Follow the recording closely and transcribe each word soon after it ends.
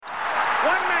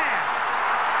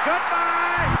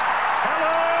Goodbye.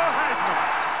 Hello,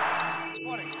 Heisman.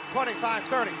 20, 25,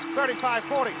 30, 35,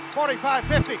 40, 45,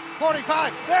 50, 45.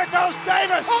 There goes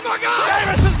Davis. Oh, my God.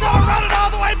 Davis is going to run it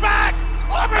all the way back.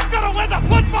 Auburn's going to win the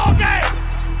football game.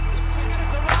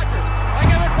 They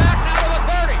give it back now to the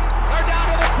 30. They're down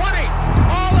to the 20.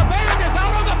 All the band is out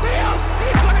on the field.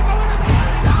 He's going to go into the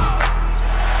end zone.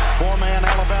 Four-man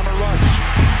Alabama rush.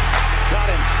 Got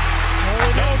him.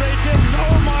 No, they didn't.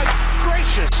 Oh, my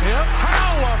gracious. Yep.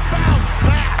 How about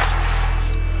that?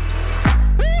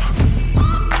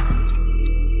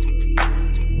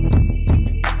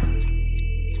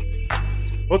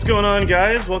 What's going on,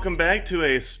 guys? Welcome back to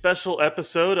a special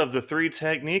episode of the Three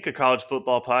Technique, a college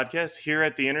football podcast here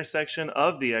at the intersection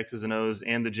of the X's and O's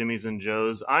and the Jimmies and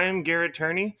Joes. I am Garrett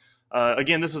Turney.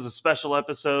 Again, this is a special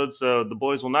episode, so the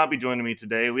boys will not be joining me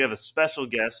today. We have a special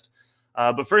guest.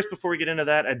 But first, before we get into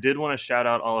that, I did want to shout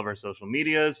out all of our social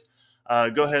medias.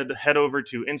 Go ahead, head over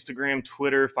to Instagram,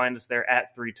 Twitter, find us there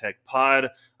at 3TechPod.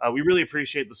 We really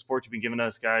appreciate the support you've been giving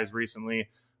us, guys, recently.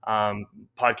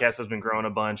 Podcast has been growing a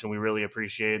bunch, and we really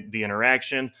appreciate the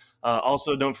interaction.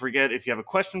 Also, don't forget, if you have a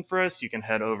question for us, you can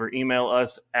head over, email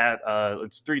us at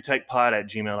it's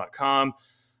 3techpod@gmail.com.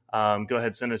 Go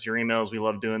ahead, send us your emails. We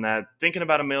love doing that. Thinking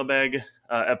about a mailbag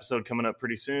episode coming up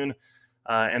pretty soon.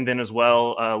 And then as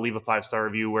well, leave a 5-star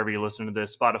review wherever you listen to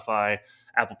this, Spotify,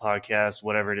 Apple Podcasts,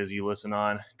 whatever it is you listen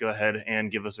on. Go ahead and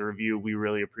give us a review. We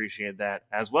really appreciate that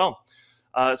as well.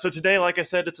 So today, like I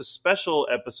said, it's a special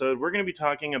episode. We're going to be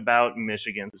talking about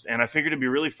Michigan. And I figured it'd be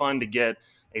really fun to get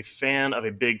a fan of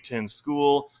a Big Ten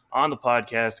school on the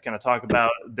podcast to kind of talk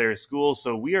about their school.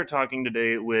 So we are talking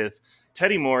today with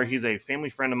Teddy Moore. He's a family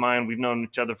friend of mine. We've known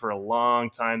each other for a long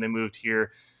time. They moved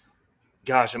here.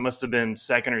 Gosh, it must have been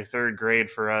second or third grade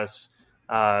for us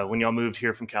when y'all moved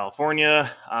here from California.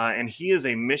 And he is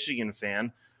a Michigan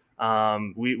fan.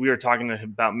 We are talking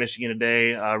about Michigan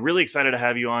today. Really excited to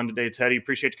have you on today, Teddy.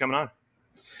 Appreciate you coming on.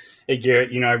 Hey, Garrett,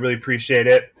 I really appreciate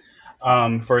it.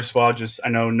 First of all, I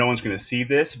know no one's going to see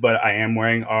this, but I am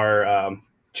wearing our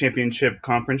championship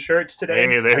conference shirts today.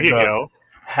 Hey, there you go.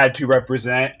 Had to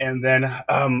represent. And then,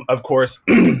 of course,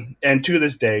 and to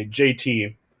this day,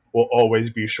 JT will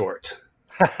always be short.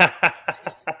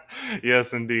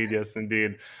 Yes, indeed.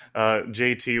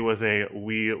 JT was a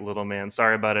wee little man.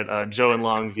 Sorry about it. Joe in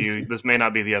Longview, this may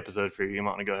not be the episode for you. You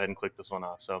might want to go ahead and click this one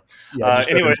off. So,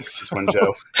 anyways, this one,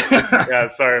 Joe. Yeah,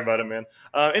 sorry about it, man.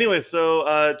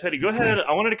 So Teddy, go ahead.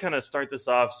 I wanted to kind of start this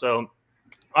off. So,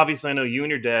 obviously, I know you and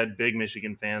your dad, big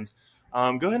Michigan fans. Go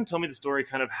ahead and tell me the story,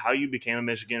 kind of how you became a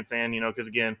Michigan fan. Because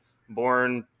again,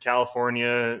 born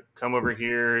California, come over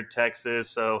here, Texas.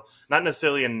 So not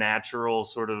necessarily a natural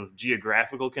sort of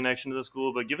geographical connection to the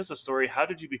school, but give us a story. How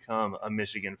did you become a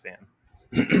Michigan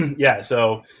fan? Yeah,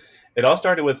 so it all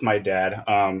started with my dad.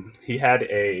 He had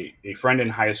a friend in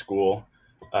high school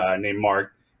named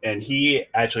Mark, and he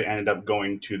actually ended up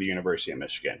going to the University of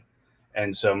Michigan.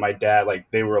 And so my dad,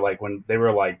 they were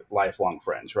lifelong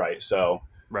friends, right? So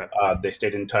right. They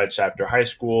stayed in touch after high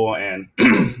school, and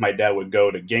my dad would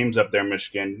go to games up there in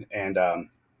Michigan. And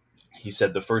he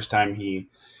said the first time he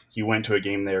went to a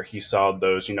game there, he saw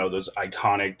those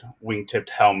iconic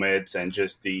wing-tipped helmets and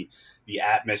just the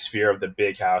atmosphere of the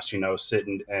big house,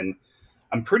 sitting. And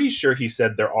I'm pretty sure he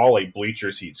said they're all like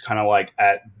bleacher seats, kind of like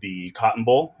at the Cotton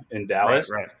Bowl in Dallas.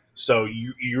 Right. So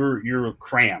you're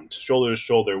crammed shoulder to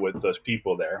shoulder with those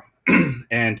people there.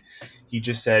 And he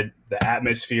just said the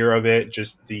atmosphere of it,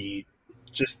 just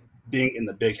being in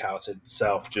the big house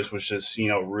itself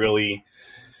really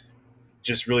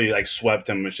like swept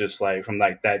him. It was just like from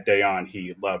like that day on,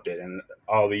 he loved it. And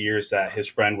all the years that his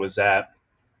friend was at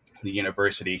the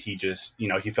university, he just,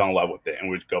 he fell in love with it and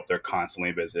would go up there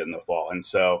constantly, visit in the fall. And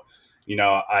so,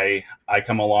 I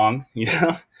come along,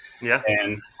 Yeah.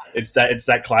 And it's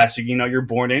that classic, you're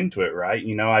born into it, right?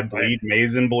 I bleed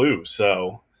maize and blue.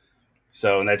 So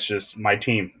and that's just my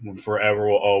team. Forever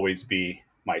will always be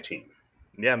my team.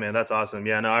 Yeah, man, that's awesome.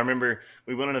 Yeah, no, I remember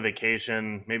we went on a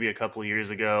vacation maybe a couple of years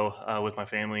ago with my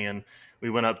family, and we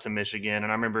went up to Michigan.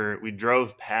 And I remember we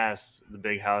drove past the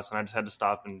big house, and I just had to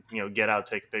stop and get out,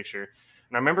 take a picture.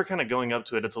 And I remember kind of going up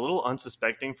to it. It's a little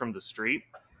unsuspecting from the street,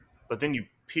 but then you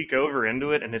peek over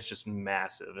into it, and it's just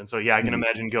massive. And so, yeah, I can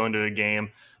imagine going to a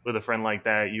game with a friend like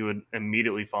that. You would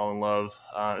immediately fall in love,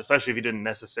 especially if you didn't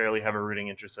necessarily have a rooting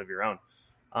interest of your own.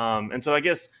 And so I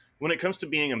guess when it comes to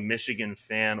being a Michigan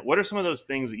fan, what are some of those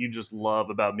things that you just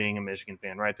love about being a Michigan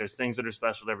fan, right? There's things that are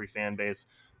special to every fan base.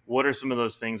 What are some of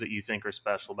those things that you think are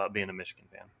special about being a Michigan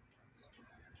fan?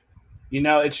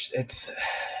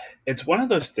 It's one of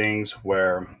those things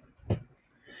where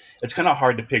it's kind of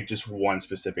hard to pick just one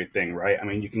specific thing, right? I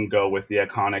mean, you can go with the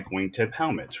iconic wingtip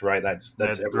helmets, right? That's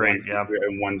great, everyone's yeah.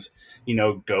 everyone's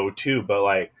go to. But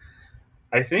like,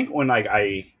 I think when I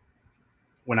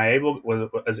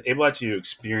was able to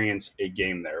experience a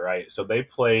game there, right? So they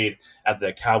played at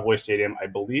the Cowboy Stadium. I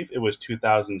believe it was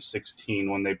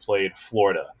 2016 when they played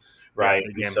Florida, right?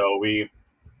 Yeah, and so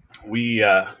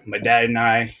my dad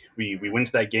and we went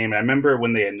to that game, and I remember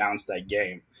when they announced that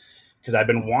game, because I've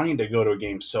been wanting to go to a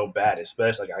game so bad,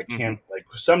 especially like I can't like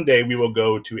someday we will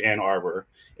go to Ann Arbor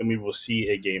and we will see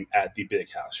a game at the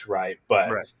Big House, right?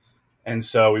 But Right. and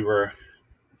so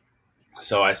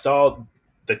I saw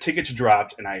the tickets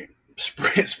dropped, and I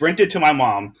sprinted to my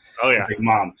mom. Oh I yeah. was like,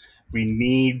 Mom, we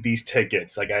need these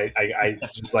tickets. Like I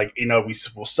just like,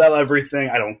 we'll sell everything.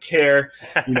 I don't care.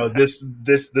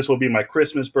 This will be my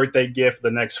Christmas birthday gift for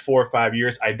the next 4 or 5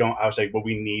 years. I was like, but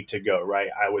we need to go, right?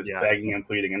 I was begging and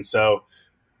pleading. And so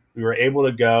we were able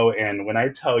to go. And when I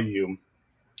tell you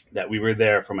that we were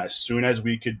there from as soon as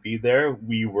we could be there,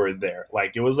 we were there.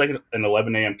 Like, it was like an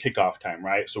 11 a.m. kickoff time,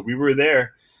 right? So we were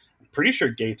there. I'm pretty sure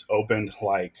gates opened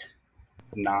like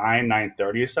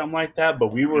 9:30 or something like that.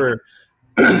 But we were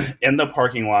in the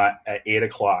parking lot at 8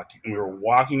 o'clock, and we were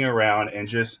walking around, and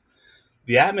just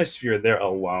the atmosphere there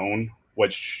alone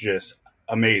was just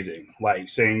amazing. Like,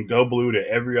 saying "Go Blue" to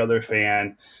every other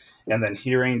fan, and then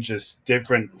hearing just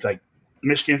different like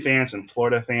Michigan fans and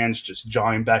Florida fans just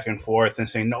jawing back and forth and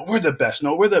saying, "No, we're the best.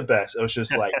 No, we're the best." It was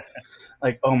just like,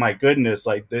 oh my goodness,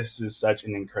 like this is such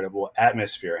an incredible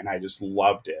atmosphere, and I just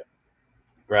loved it.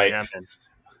 Right. Yeah, man.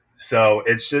 So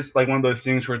it's just like one of those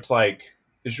things where it's like,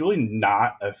 it's really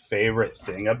not a favorite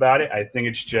thing about it. I think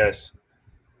it's just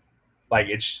like,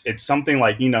 it's something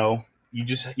like,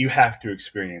 you have to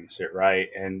experience it. Right.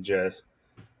 And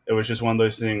it was just one of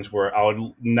those things where I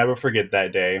would never forget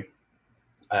that day.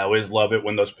 I always love it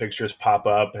when those pictures pop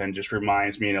up and just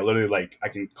reminds me, and it literally, like, I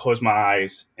can close my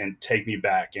eyes and take me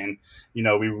back. And,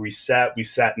 we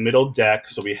sat middle deck.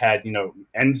 So we had,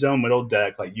 end zone, middle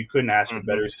deck. Like, you couldn't ask for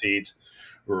better seats.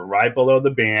 We were right below the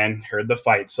band, heard the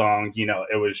fight song.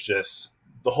 It was just,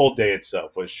 the whole day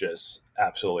itself was just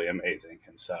absolutely amazing.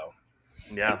 And so,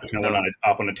 yeah, I kind of went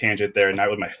off on a tangent there, and that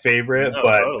was my favorite. No,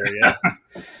 but, totally, yeah.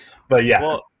 but yeah.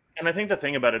 Well, and I think the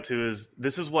thing about it too is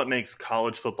this is what makes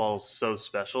college football so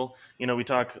special. We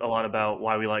talk a lot about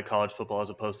why we like college football as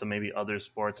opposed to maybe other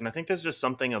sports. And I think there's just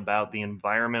something about the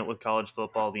environment with college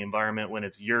football, the environment when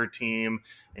it's your team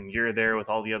and you're there with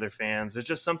all the other fans. There's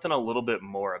just something a little bit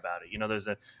more about it. There's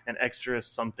an extra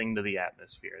something to the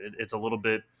atmosphere. It's a little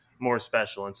bit more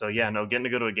special. And so, getting to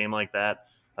go to a game like that,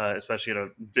 especially at a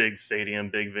big stadium,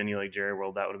 big venue like Jerry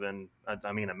World, that would have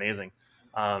been, amazing.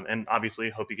 And obviously,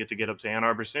 hope you get up to Ann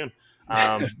Arbor soon.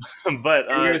 But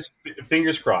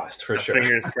fingers crossed for sure.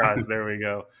 Fingers crossed. There we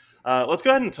go. Let's go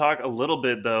ahead and talk a little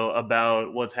bit though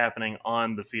about what's happening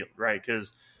on the field, right?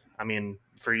 Because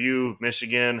for you,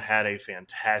 Michigan had a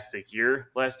fantastic year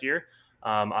last year.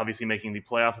 Obviously, making the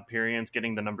playoff appearance,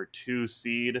 getting the number 2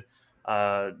 seed.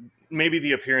 Maybe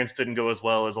the appearance didn't go as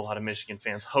well as a lot of Michigan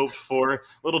fans hoped for. A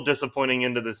little disappointing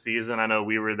into the season. I know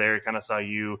we were there, kind of saw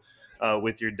you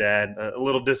with your dad. A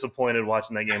little disappointed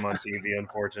watching that game on TV,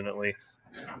 unfortunately.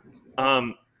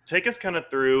 Take us kind of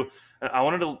through. I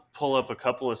wanted to pull up a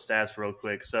couple of stats real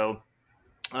quick. So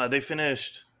they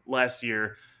finished last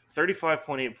year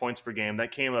 35.8 points per game.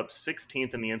 That came up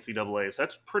 16th in the NCAA, so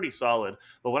that's pretty solid.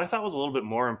 But what I thought was a little bit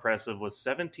more impressive was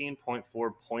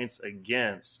 17.4 points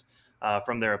against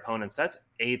from their opponents. That's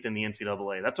 8th in the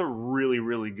NCAA. That's a really,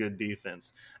 really good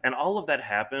defense. And all of that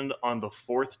happened on the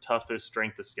 4th toughest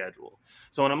strength of schedule.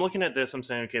 So when I'm looking at this, I'm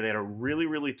saying, okay, they had a really,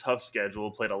 really tough schedule,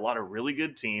 played a lot of really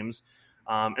good teams.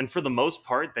 And for the most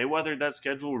part, they weathered that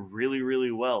schedule really,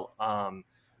 really well.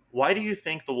 Why do you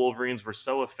think the Wolverines were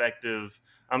so effective?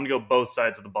 I'm going to go both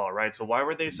sides of the ball, right? So why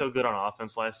were they so good on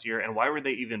offense last year, and why were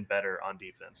they even better on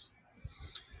defense?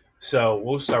 So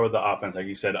we'll start with the offense, like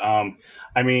you said.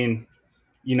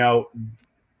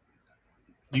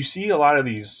 You see a lot of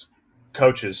these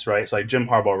coaches, right? It's like Jim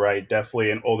Harbaugh, right?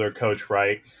 Definitely an older coach,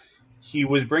 right? He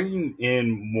was bringing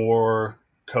in more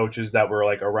coaches that were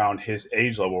like around his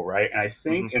age level, right? And I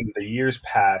think in the years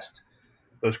past,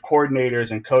 those coordinators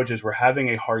and coaches were having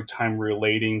a hard time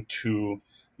relating to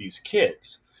these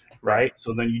kids, right?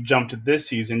 So then you jump to this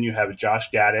season, you have Josh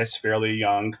Gaddis, fairly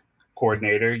young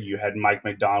coordinator. You had Mike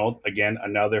McDonald, again,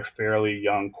 another fairly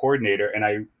young coordinator. And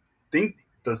I think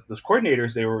those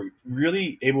coordinators, they were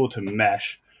really able to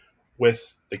mesh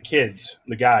with the kids,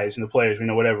 the guys and the players,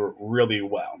 whatever, really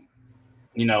well.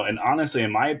 And honestly,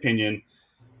 in my opinion,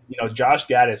 Josh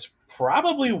Gaddis,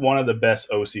 probably one of the best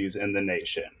OCs in the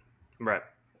nation. Right.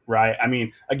 right? I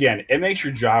mean, again, it makes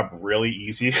your job really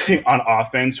easy on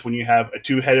offense when you have a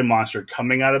two-headed monster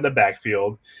coming out of the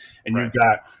backfield, and Right. you've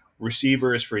got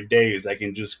receivers for days that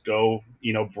can just go,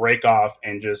 break off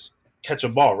and just catch a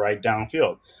ball right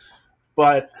downfield.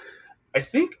 But I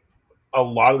think a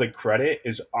lot of the credit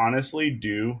is honestly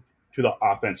due to the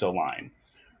offensive line,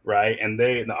 right? And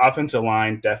the offensive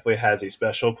line definitely has a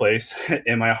special place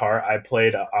in my heart. I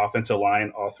played offensive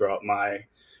line all throughout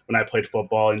when I played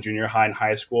football in junior high and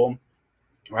high school,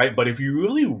 right? But if you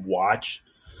really watch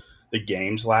the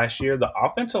games last year, the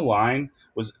offensive line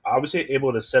was obviously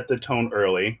able to set the tone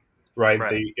early, right?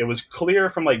 Right. It was clear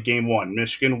from like game one,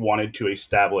 Michigan wanted to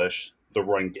establish the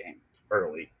run game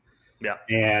early, Yeah.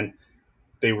 and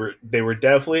they were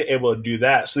definitely able to do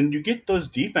that. So when you get those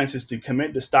defenses to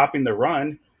commit to stopping the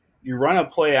run, you run a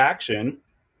play action,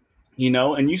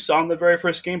 and you saw in the very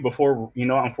first game before,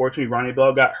 unfortunately Ronnie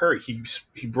Bell got hurt. He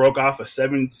broke off a I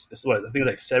think it was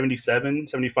like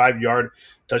 75-yard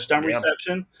touchdown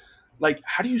reception. Like,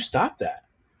 how do you stop that?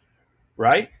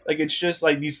 Right? Like, it's just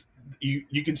like these.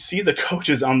 You can see the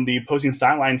coaches on the opposing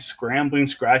sideline scrambling,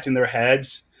 scratching their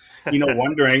heads,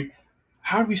 wondering,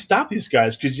 how do we stop these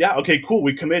guys? Because, yeah, okay, cool,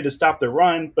 we committed to stop the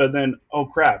run, but then, oh,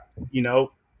 crap,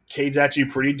 Cade's actually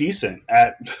pretty decent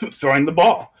at throwing the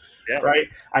ball, right?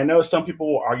 I know some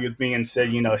people will argue with me and say,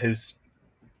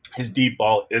 his deep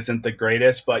ball isn't the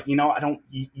greatest, but, you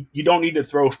don't need to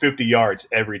throw 50 yards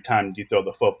every time you throw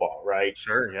the football, right?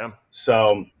 Sure, yeah.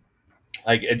 So,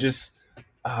 like, it just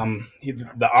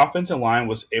the offensive line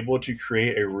was able to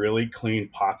create a really clean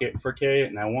pocket for Cade,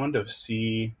 and I wanted to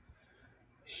see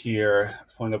here,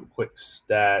 pulling up a quick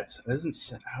stats.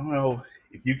 I don't know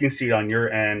if you can see it on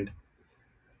your end,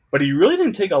 but he really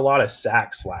didn't take a lot of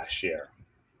sacks last year,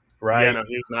 right? Yeah, no,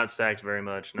 he was not sacked very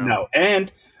much. No,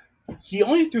 and he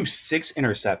only threw 6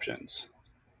 interceptions.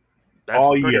 That's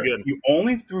all pretty year. good. He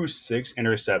only threw 6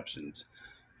 interceptions.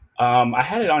 I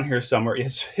had it on here somewhere.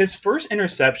 His first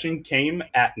interception came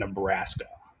at Nebraska,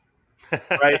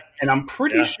 right? And I'm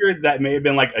pretty sure that may have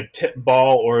been like a tip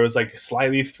ball, or it was like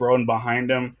slightly thrown behind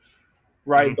him,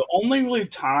 right? Mm-hmm. The only really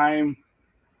time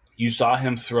you saw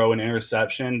him throw an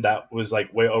interception that was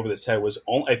like way over his head was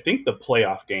only, I think, the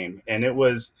playoff game, and it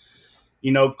was,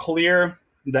 clear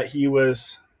that he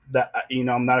was that.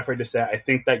 I'm not afraid to say I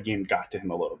think that game got to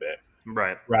him a little bit.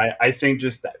 Right. I think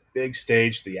just that big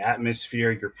stage, the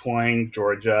atmosphere, you're playing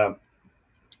Georgia.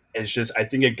 It's just, I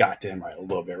think it got to him a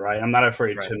little bit, right? I'm not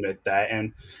afraid to admit that.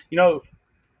 And,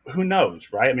 who knows,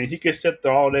 right? I mean, he could sit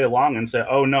there all day long and say,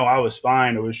 oh, no, I was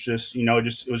fine. It was just, it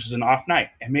was just an off night.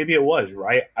 And maybe it was,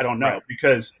 right? I don't know.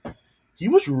 Because he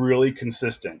was really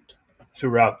consistent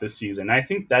throughout the season. I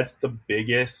think that's the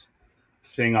biggest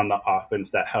thing on the offense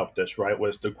that helped us, right,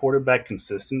 was the quarterback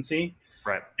consistency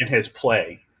and his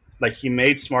play. Like, he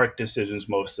made smart decisions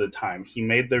most of the time. He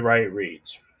made the right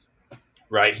reads,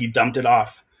 right? He dumped it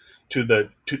off to the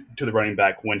running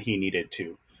back when he needed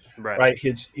to, right?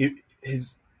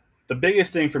 The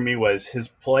biggest thing for me was his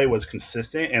play was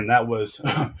consistent, and that was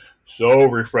so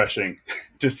refreshing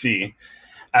to see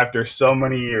after so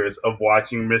many years of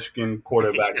watching Michigan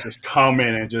quarterbacks just come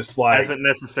in and just like. Hasn't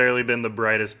necessarily been the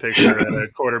brightest picture of a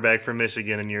quarterback from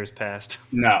Michigan in years past.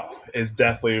 No, it's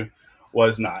definitely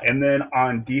was not. And then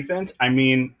on defense, I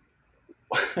mean,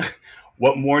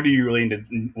 what more do you really need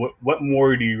to? What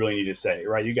more do you really need to say,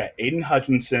 right? You got Aiden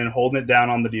Hutchinson holding it down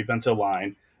on the defensive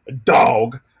line, a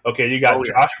dog. Okay, you got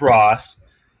Josh Ross,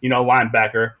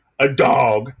 linebacker, a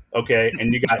dog. Okay,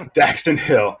 and you got Daxton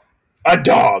Hill, a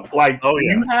dog. Like,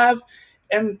 you have,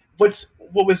 and what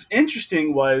was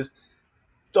interesting was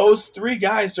those 3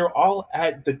 guys are all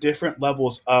at the different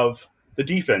levels of the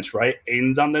defense, right?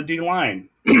 Aiden's on the D line.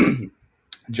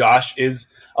 Josh is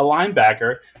a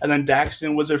linebacker, and then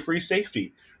Daxton was a free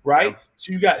safety, right? Yeah.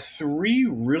 So you got 3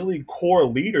 really core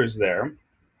leaders there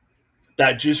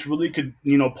that just really could,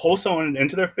 pull someone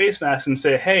into their face mask and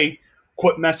say, hey,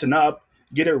 quit messing up,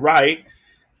 get it right,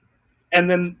 and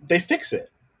then they fix it,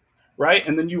 right?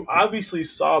 And then you obviously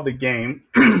saw the game,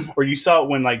 or you saw it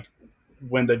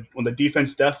when the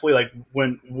defense definitely, like,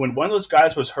 when one of those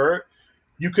guys was hurt,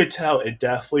 you could tell it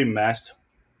definitely messed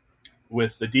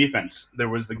with the defense. There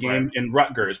was the game in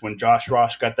Rutgers when Josh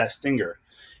Ross got that stinger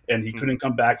and he couldn't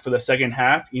come back for the second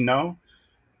half,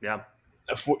 Yeah.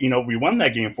 We won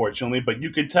that game, fortunately, but you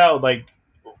could tell, like,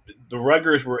 the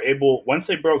Rutgers were able, once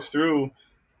they broke through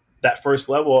that first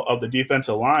level of the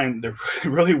defensive line, there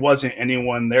really wasn't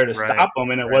anyone there to stop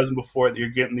them. And it wasn't before you're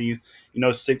getting these,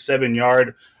 6-7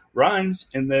 yard runs,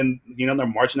 and then, they're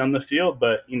marching on the field.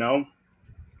 But,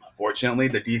 fortunately,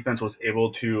 the defense was able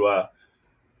to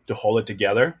hold it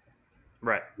together.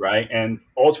 Right. And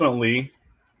ultimately,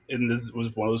 and this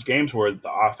was one of those games where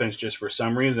the offense just for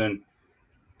some reason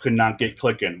could not get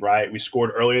clicking, right? We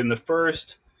scored early in the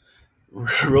first,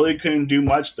 really couldn't do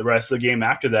much the rest of the game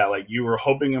after that. Like, you were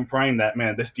hoping and praying that,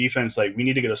 man, this defense, like, we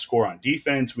need to get a score on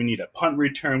defense. We need a punt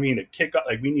return. We need a kick up.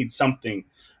 Like, we need something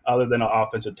other than an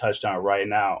offensive touchdown right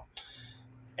now.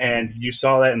 And you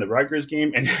saw that in the Rutgers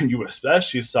game, and you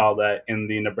especially saw that in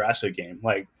the Nebraska game.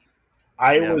 Like,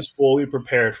 I was fully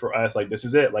prepared for us. Like, this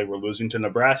is it. Like, we're losing to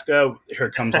Nebraska. Here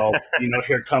comes all,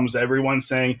 here comes everyone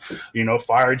saying,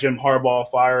 fire Jim Harbaugh,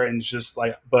 fire. And it's just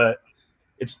like, but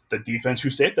it's the defense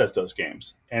who saved us those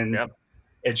games. And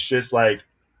it's just like,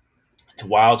 it's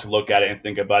wild to look at it and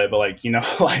think about it. But like,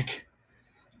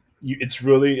 it's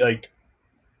really like,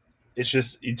 it's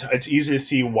just, it's easy to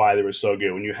see why they were so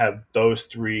good when you have those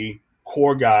three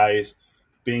core guys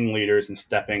being leaders and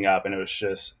stepping up. And it was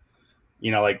just,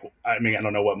 I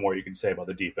don't know what more you can say about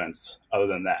the defense other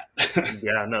than that.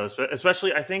 Yeah, no,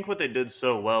 especially I think what they did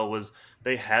so well was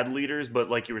they had leaders, but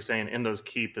like you were saying, in those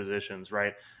key positions,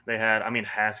 right? They had,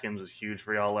 Haskins was huge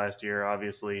for y'all last year,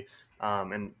 obviously.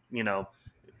 And,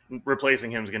 replacing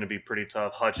him is going to be pretty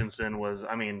tough. Hutchinson was,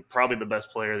 probably the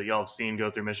best player that y'all have seen go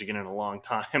through Michigan in a long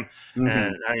time. Mm-hmm.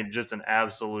 And just an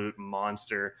absolute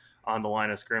monster on the line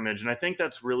of scrimmage. And I think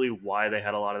that's really why they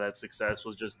had a lot of that success,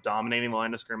 was just dominating the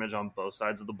line of scrimmage on both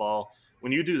sides of the ball.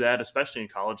 When you do that, especially in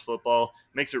college football,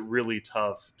 it makes it really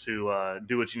tough to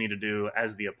do what you need to do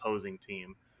as the opposing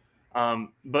team.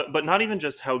 But not even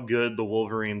just how good the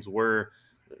Wolverines were.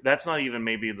 That's not even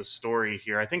maybe the story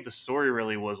here. I think the story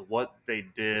really was what they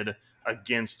did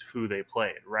against who they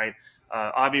played, right?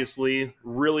 Obviously,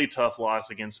 really tough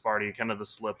loss against Sparty, kind of the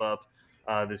slip up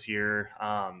this year.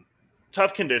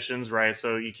 Tough conditions, right?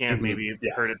 So you can't maybe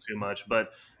hurt it too much,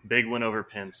 but big win over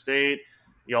Penn State.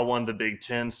 Y'all won the Big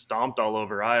Ten, stomped all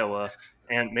over Iowa.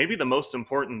 And maybe the most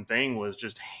important thing was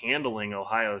just handling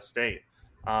Ohio State.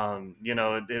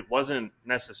 It wasn't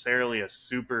necessarily a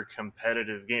super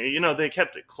competitive game. They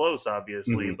kept it close,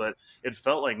 obviously, but it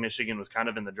felt like Michigan was kind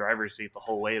of in the driver's seat the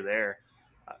whole way there.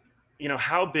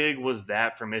 How big was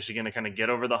that for Michigan to kind of get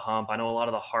over the hump? I know a lot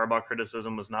of the Harbaugh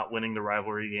criticism was not winning the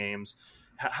rivalry games.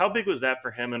 How big was that for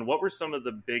him, and what were some of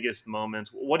the biggest moments?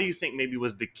 What do you think maybe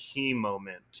was the key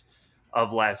moment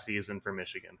of last season for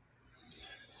Michigan?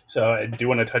 So I do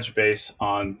want to touch base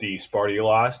on the Sparty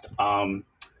loss.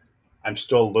 I'm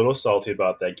still a little salty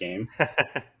about that game.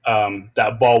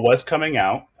 That ball was coming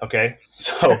out. Okay.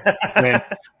 So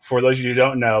for those of you who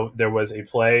don't know, there was a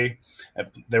play.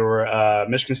 There were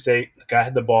Michigan State guy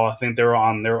had the ball. I think they were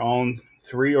on their own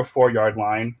 3 or 4 yard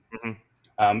line.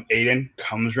 Aiden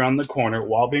comes around the corner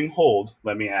while being holed.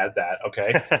 Let me add that.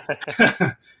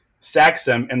 Okay. Sacks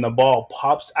him, and the ball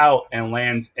pops out and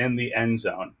lands in the end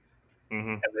zone.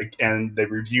 And they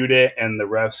reviewed it, and the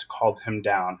refs called him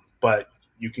down. But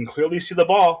you can clearly see the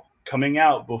ball coming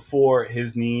out before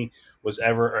his knee was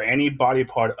ever, or any body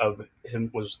part of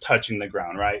him was touching the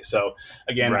ground, right? So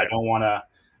again, right. I don't want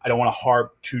to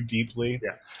harp too deeply.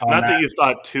 Yeah. Not that you've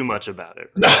thought too much about it.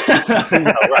 No,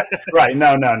 right.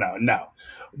 No.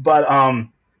 But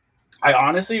I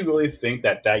honestly really think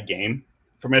that game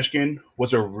for Michigan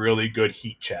was a really good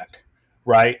heat check,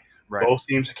 right? Both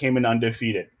teams came in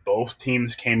undefeated. Both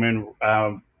teams came in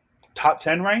top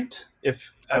 10 ranked,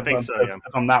 if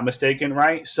I'm not mistaken,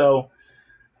 right? So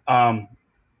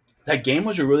that game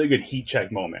was a really good heat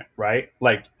check moment, right?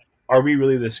 Like, are we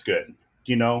really this good?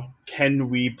 Can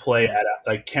we play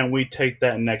can we take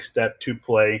that next step to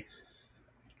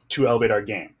elevate our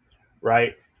game,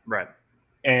 right? Right.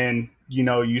 And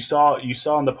you saw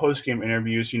in the post game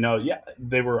interviews,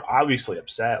 they were obviously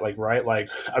upset, right? Like,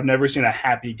 I've never seen a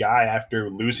happy guy after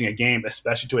losing a game,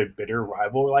 especially to a bitter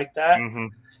rival like that.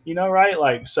 Right?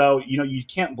 Like, so you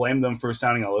can't blame them for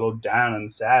sounding a little down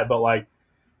and sad, but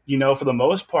for the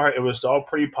most part, it was all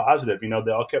pretty positive. They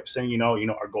all kept saying,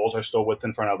 our goals are still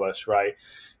in front of us, right?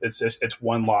 It's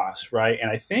one loss, right?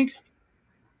 And I think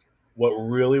what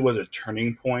really was a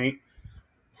turning point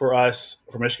for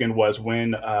Michigan was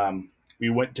when we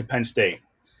went to Penn State.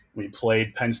 We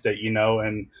played Penn State,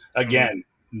 and again,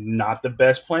 not the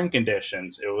best playing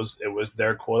conditions. It was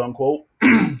their quote unquote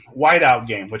whiteout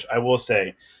game, which I will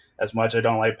say, as much as I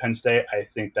don't like Penn State, I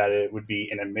think that it would be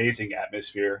an amazing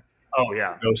atmosphere. Oh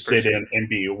yeah, go sit in and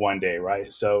be one day,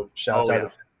 right? So shouts out to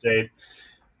Penn State.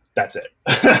 That's it.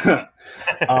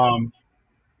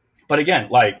 But again,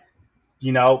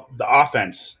 the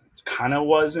offense kind of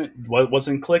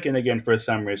wasn't clicking again for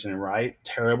some reason, right?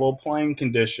 Terrible playing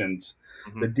conditions.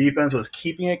 The defense was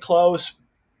keeping it close,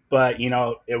 but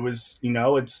it was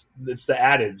it's the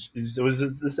adage. It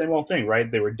was the same old thing, right?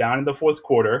 They were down in the fourth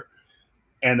quarter,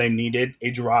 and they needed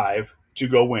a drive to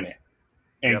go win it.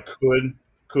 And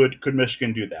could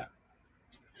Michigan do that?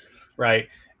 Right.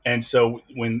 And so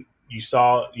when you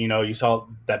saw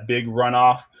that big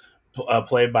runoff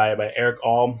play by Eric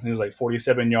All, he was like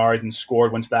 47 yards and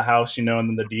scored, went to the house, and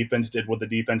then the defense did what the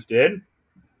defense did,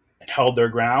 and held their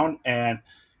ground, and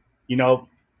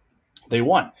they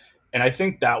won. And I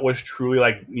think that was truly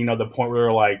like, the point where we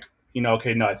were like,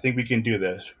 okay, no, I think we can do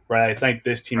this, right? I think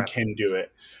this team can do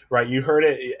it, right? You heard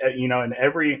it, in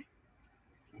every,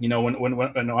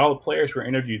 when all the players were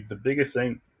interviewed, the biggest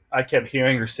thing I kept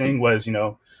hearing or seeing was,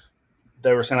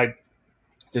 they were saying like,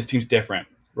 this team's different,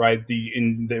 right?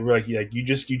 And they were like, you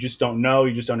just don't know,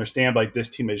 you just don't understand. But like this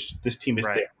team is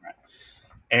different,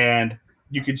 and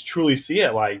you could truly see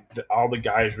it. Like all the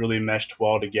guys really meshed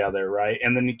well together, right?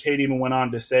 And then Cade even went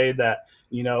on to say that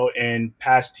in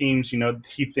past teams,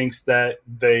 he thinks that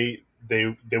they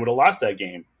would have lost that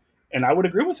game, and I would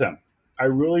agree with him. I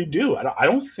really do. I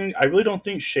really don't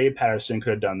think Shea Patterson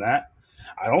could have done that.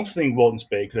 I don't think Wilton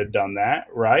Speight could have done that,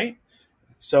 right?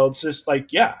 So it's just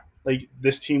like, yeah, like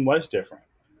this team was different,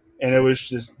 and it was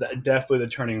just definitely the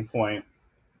turning point.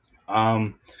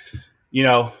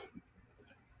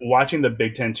 Watching the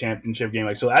Big Ten championship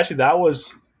game, so actually that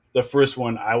was the first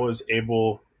one I was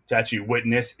able to actually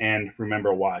witness and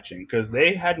remember watching, because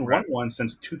they hadn't won one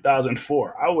since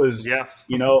 2004. I was, a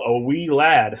wee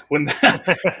lad when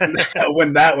that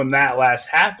last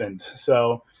happened.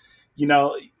 So,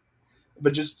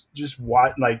 but just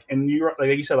watch, like, and you like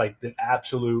you said, like the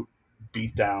absolute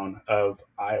beatdown of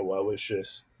Iowa was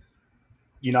just,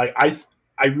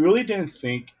 I really didn't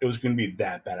think it was going to be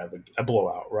that bad of a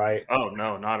blowout, right? Oh,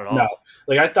 no, not at all. No,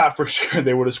 like I thought for sure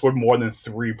they would have scored more than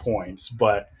 3 points,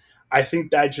 but I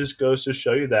think that just goes to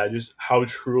show you that just how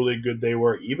truly good they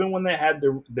were, even when they had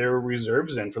their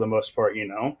reserves in for the most part.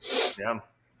 Yeah,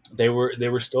 they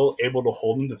were still able to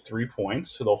hold them to 3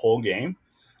 points for the whole game.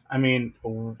 I mean,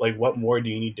 like, what more do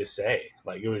you need to say?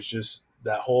 Like, it was just,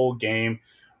 that whole game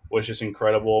was just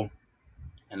incredible,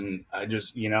 and I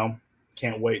just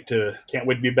can't wait to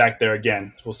be back there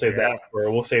again. We'll save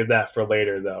that for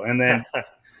later, though. And then,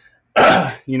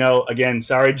 again,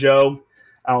 sorry, Joe,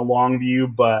 out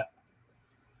Longview, but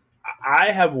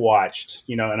I have watched,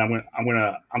 and I'm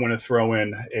gonna throw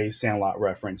in a Sandlot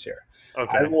reference here.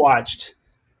 Okay. I've watched,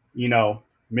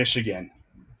 Michigan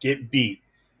get beat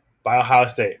by Ohio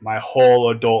State my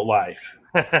whole adult life.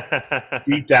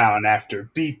 Beat down after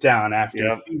beat down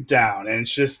after beat down, and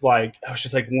it's just like, I was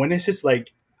just like, when is this?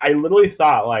 Like, I literally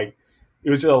thought like it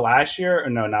was either last year, or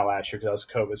no, not last year because that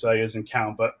was COVID, so it doesn't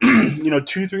count. But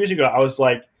 2-3 years ago, I was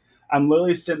like, I'm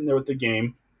literally sitting there with the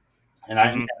game, and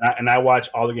I watch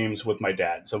all the games with my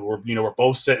dad. So we're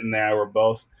both sitting there, we're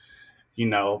both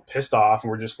pissed off,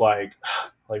 and we're just like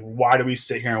why do we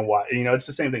sit here and watch? It's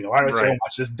the same thing. Why do I sit here and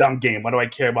watch this dumb game? Why do I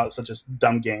care about such a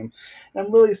dumb game? And I'm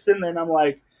literally sitting there, and I'm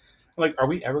like, are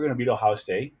we ever going to beat Ohio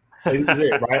State? Like, this is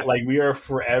it, right? Like, we are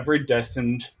forever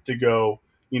destined to go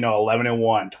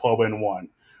 11-1, 12-1,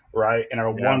 right? And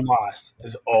our one loss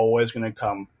is always going to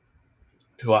come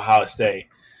to Ohio State.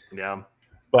 Yeah.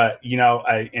 But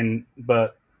I'm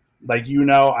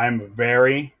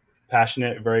very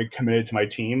passionate, very committed to my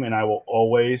team, and I will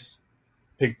always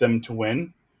pick them to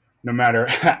win, no matter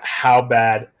how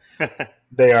bad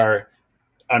they are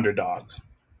underdogs.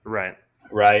 Right.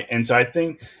 Right. And so I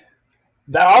think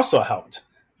that also helped.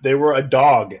 They were a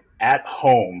dog at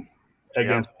home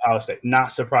against Ohio State.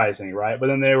 Not surprising, right? But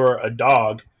then they were a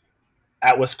dog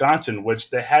at Wisconsin, which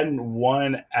they hadn't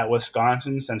won at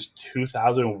Wisconsin since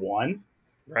 2001.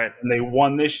 Right. And they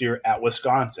won this year at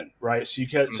Wisconsin, right? So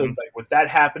so like with that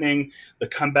happening, the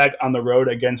comeback on the road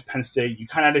against Penn State, you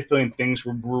kind of had a feeling things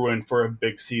were brewing for a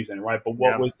big season, right? But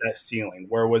what was that ceiling?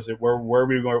 Where was it? Where were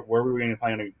we going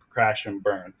to crash and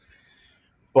burn?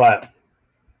 But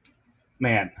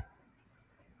man,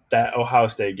 that Ohio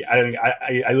State game,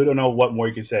 I really don't know what more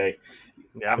you could say.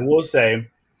 Yeah. I will say,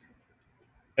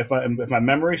 if my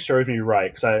memory serves me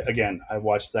right, because I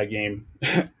watched that game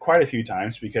quite a few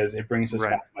times because it brings a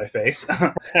smile to my face.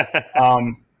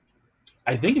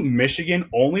 I think Michigan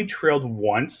only trailed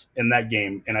once in that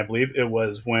game, and I believe it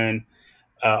was when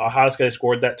Ohio State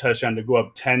scored that touchdown to go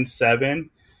up 10-7.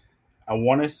 I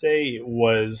want to say it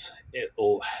was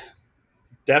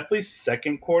definitely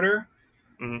second quarter,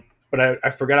 but I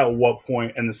forgot at what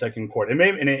point in the second quarter. It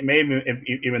may have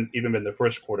even been the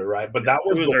first quarter, right? But that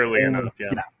was early enough. Yeah.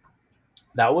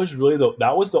 That was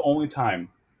the only time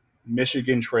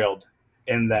Michigan trailed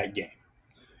in that game.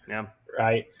 Yeah.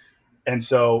 Right. And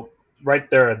so right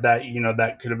there,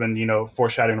 that could have been,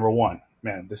 foreshadowing number one.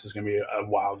 Man, this is going to be a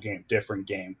wild game, different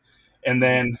game. And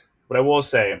then what I will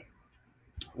say,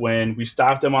 when we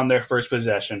stopped them on their first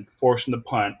possession, forced them to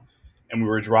punt, and we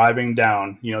were driving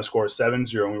down, score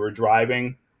 7-0, and we were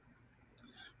driving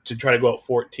to try to go up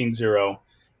 14-0,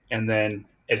 and then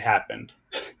it happened.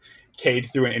 Cade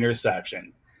threw an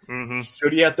interception. Mm-hmm.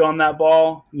 Should he have thrown that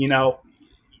ball?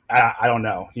 I don't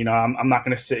know. I'm not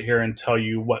going to sit here and tell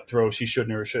you what throw she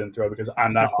shouldn't or shouldn't throw because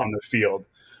I'm not on the field.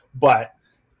 But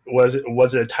was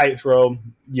it a tight throw?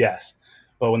 Yes.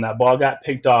 But when that ball got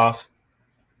picked off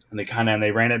and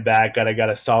they ran it back, got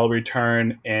a solid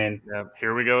return, and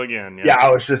here we go again. Yeah, I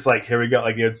was just like, here we go.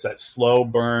 Like, it's that slow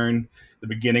burn, the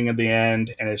beginning of the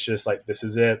end, and it's just like, this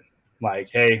is it. Like,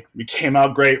 hey, we came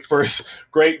out great first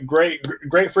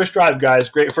drive, guys.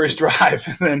 Great first drive.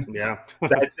 And then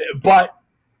that's it. But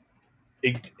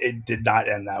it did not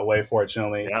end that way,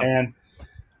 fortunately. Yeah. And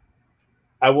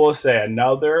I will say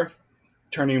another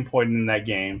turning point in that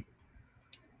game,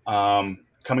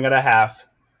 coming out of half,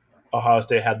 Ohio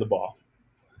State had the ball.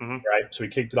 Mm-hmm. Right? So we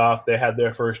kicked it off. They had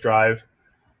their first drive.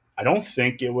 I don't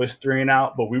think it was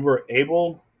 3-and-out, but we were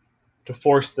able to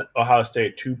force Ohio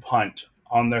State to punt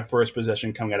on their first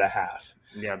possession coming out of half.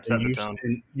 Yeah, set the tone.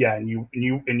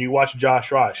 And you watch Josh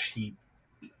Rosh. He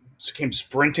came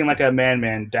sprinting like a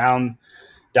madman down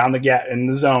the gap in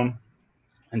the zone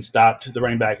and stopped the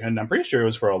running back. And I'm pretty sure it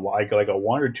was for a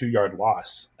 1 or 2 yard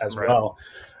loss as well.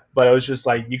 But it was just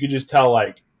like you could just tell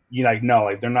they're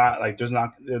not there's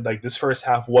not this first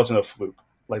half wasn't a fluke.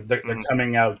 Like they're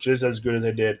coming out just as good as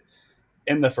they did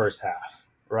in the first half,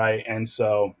 right? And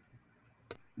so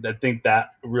I think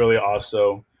that really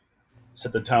also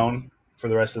set the tone for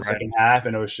the rest of the second half,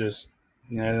 and it was just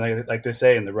like they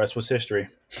say, and the rest was history.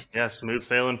 Yeah, smooth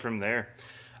sailing from there.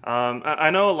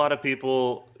 I know a lot of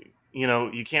people,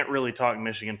 you can't really talk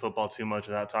Michigan football too much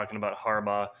without talking about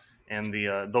Harbaugh and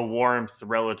the warmth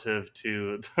relative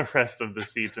to the rest of the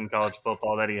seats in college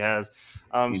football that he has.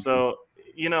 So,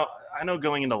 I know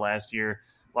going into last year,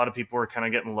 a lot of people were kind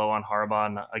of getting low on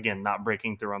Harbaugh, and not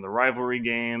breaking through on the rivalry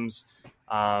games.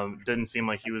 Didn't seem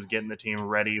like he was getting the team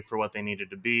ready for what they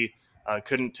needed to be.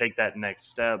 Couldn't take that next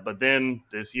step. But then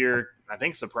this year, I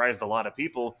think surprised a lot of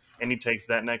people, and he takes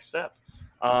that next step.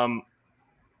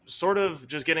 Sort of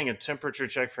just getting a temperature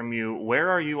check from you. Where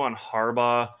are you on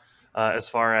Harbaugh as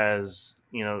far as,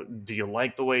 do you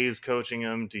like the way he's coaching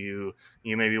him? Do you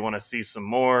maybe want to see some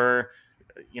more?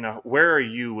 Where are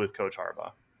you with Coach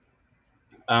Harbaugh?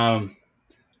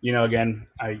 Again,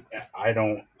 I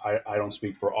don't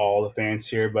speak for all the fans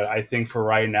here, but I think for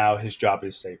right now, his job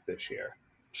is safe this year.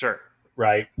 Sure.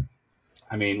 Right.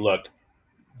 I mean, look,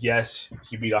 yes,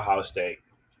 he beat Ohio State.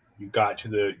 You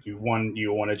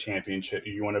won a championship.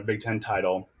 You won a Big Ten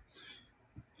title.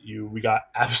 We got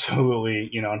absolutely,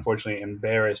 unfortunately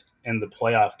embarrassed in the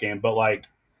playoff game, but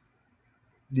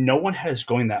no one had us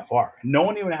going that far. No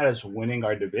one even had us winning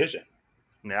our division.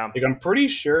 Yeah. I'm pretty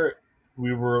sure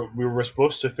we were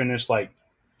supposed to finish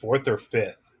fourth or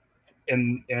fifth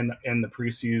in the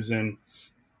preseason,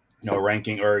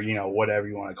 ranking or whatever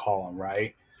you want to call them,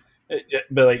 right?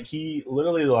 But he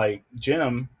literally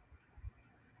Jim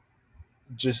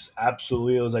just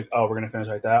absolutely was like, oh, we're gonna finish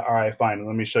like that. All right, fine.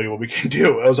 Let me show you what we can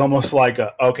do. It was almost like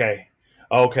okay.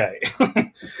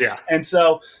 Yeah. And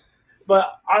so,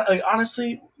 but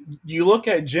honestly, you look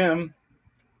at Jim.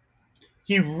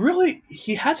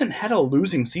 He hasn't had a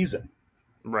losing season.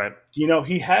 Right.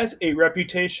 He has a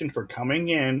reputation for coming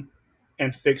in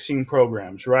and fixing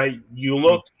programs, right? You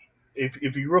look, if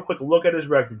you real quick look at his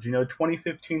records,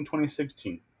 2015,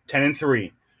 2016,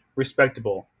 10-3,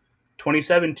 respectable.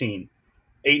 2017,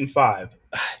 8-5.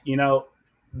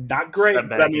 Not great. Step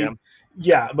back,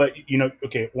 but but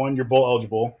okay, one, you're bowl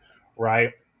eligible,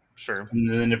 right? Sure. And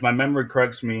then if my memory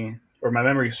corrects me, or my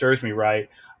memory serves me right,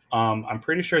 I'm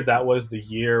pretty sure that was the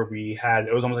year we had.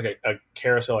 It was almost like a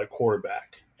carousel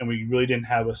quarterback, and we really didn't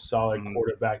have a solid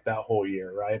quarterback that whole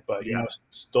year, right? But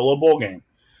still a bowl game.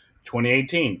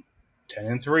 2018,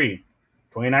 10-3.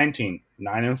 2019,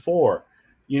 9-4.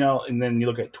 And then you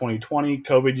look at 2020,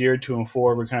 COVID year,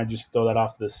 2-4. We kind of just throw that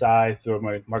off to the side, throw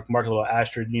mark a little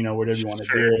asterisk, whatever you want to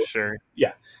do. Sure.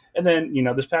 Yeah, and then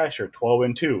this past year,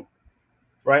 12-2,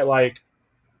 right?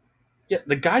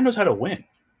 The guy knows how to win.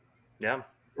 Yeah.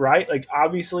 Right?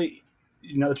 Obviously,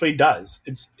 that's what he does.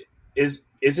 Is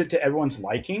it to everyone's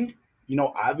liking?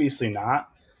 Obviously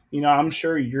not. I'm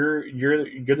sure you're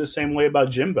the same way about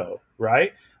Jimbo,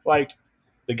 right?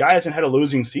 The guy hasn't had a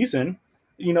losing season,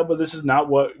 but this is not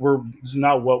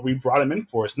what we brought him in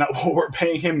for. It's not what we're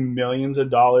paying him millions of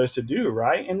dollars to do,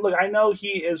 right? And look, I know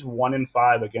he is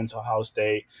 1-5 against Ohio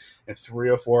State and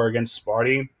 3-4 against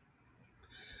Sparty.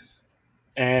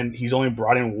 And he's only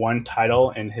brought in one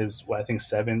title in his, I think,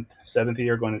 seventh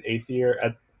year, going to 8th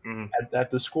year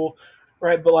at the school,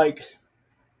 right? But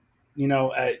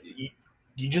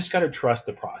you just got to trust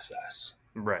the process.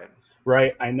 Right.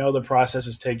 Right? I know the process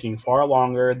is taking far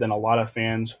longer than a lot of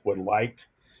fans would like,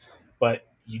 but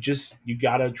you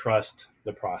got to trust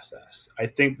the process. I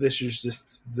think this is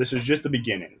just the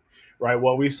beginning, right?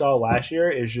 What we saw last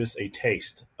year is just a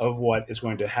taste of what is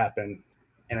going to happen,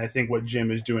 and I think what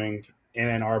Jim is doing in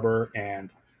Ann Arbor, and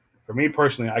for me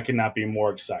personally, I could not be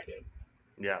more excited.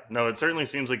 Yeah, no, it certainly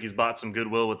seems like he's bought some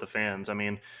goodwill with the fans. I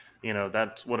mean,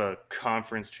 that's what a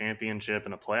conference championship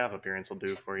and a playoff appearance will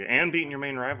do for you, and beating your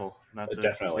main rival, not to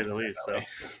say the least. So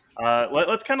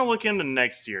let's kind of look into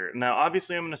next year. Now,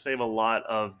 obviously, I'm going to save a lot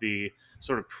of the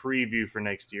sort of preview for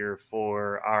next year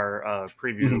for our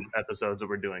preview episodes that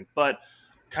we're doing, but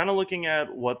kind of looking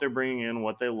at what they're bringing in,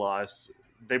 what they lost.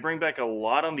 They bring back a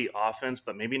lot on the offense,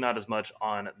 but maybe not as much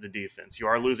on the defense. You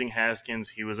are losing Haskins.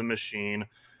 He was a machine.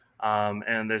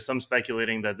 And there's some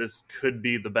speculating that this could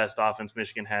be the best offense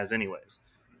Michigan has anyways,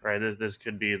 right? This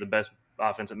could be the best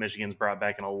offense that Michigan's brought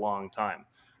back in a long time.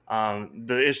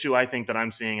 The issue I think that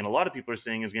I'm seeing and a lot of people are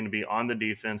seeing is going to be on the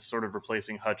defense, sort of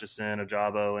replacing Hutchison,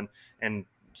 Ajabo, and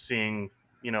seeing,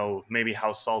 maybe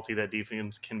how salty that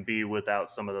defense can be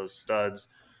without some of those studs.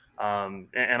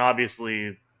 And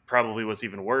obviously, probably what's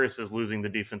even worse is losing the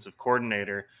defensive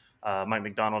coordinator, Mike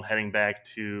Macdonald, heading back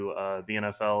to the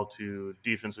NFL to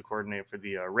defensive coordinate for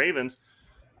the Ravens.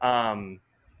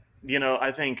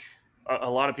 I think a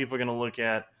lot of people are going to look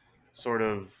at sort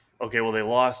of, okay, well, they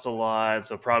lost a lot,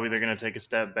 so probably they're going to take a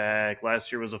step back.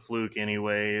 Last year was a fluke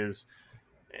anyways.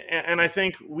 And I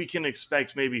think we can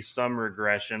expect maybe some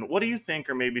regression. What do you think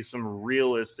are maybe some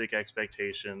realistic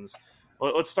expectations?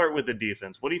 Well, let's start with the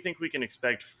defense. What do you think we can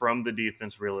expect from the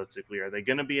defense realistically? Are they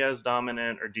going to be as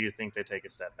dominant, or do you think they take a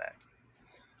step back?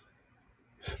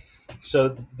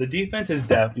 So the defense is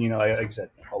definitely, like I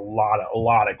said, a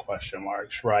lot of question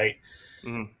marks, right?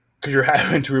 Because you're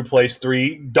having to replace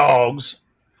 3 dogs,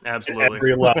 absolutely, at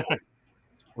every level,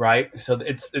 right? So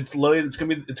it's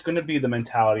going to be the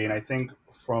mentality, and I think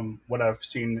from what I've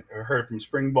seen or heard from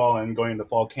spring ball and going to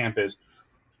fall camp is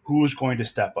who's going to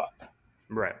step up,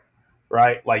 right?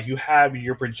 Like you have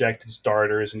your projected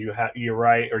starters and you're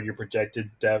right, or your projected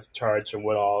depth charts and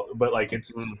what all, but like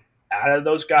it's out of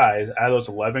those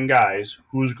 11 guys,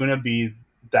 who's going to be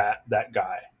that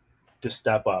guy to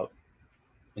step up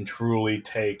and truly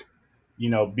take,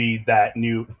 be that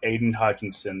new Aiden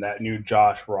Hutchinson, that new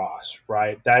Josh Ross,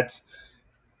 right? That's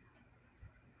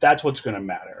what's going to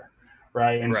matter,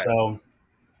 right? And so,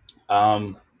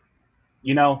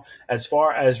 as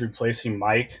far as replacing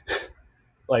Mike,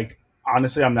 like,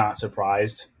 honestly, I'm not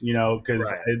surprised, because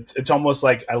it's almost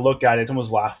like I look at it, it's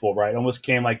almost laughable, right? It almost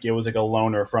came like it was like a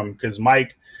loaner because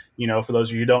Mike, for those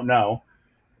of you who don't know,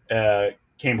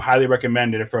 came highly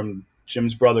recommended from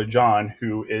Jim's brother, John,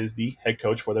 who is the head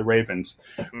coach for the Ravens,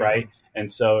 right? And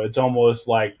so it's almost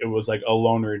like it was like a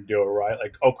loaner deal, right?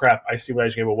 Like, oh, crap, I see what I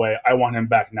just gave away. I want him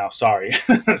back now. Sorry.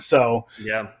 So,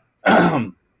 yeah,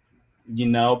 but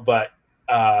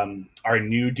our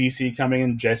new DC coming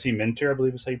in, Jesse Minter, I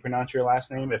believe is how you pronounce your last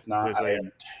name. If not, I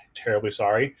am terribly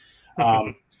sorry.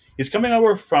 He's coming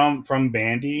over from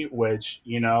Vandy, which,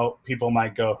 people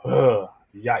might go, ugh,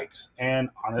 yikes. And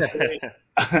honestly,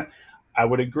 I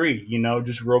would agree,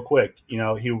 just real quick,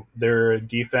 their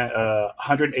defense,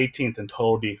 118th in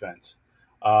total defense,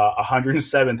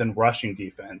 107th in rushing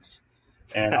defense,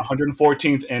 and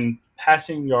 114th in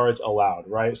passing yards allowed,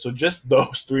 right? So just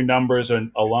those 3 numbers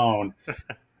alone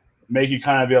make you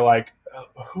kind of be like,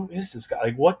 who is this guy?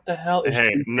 Like, what the hell is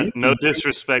he no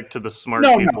disrespect to the smart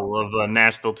people of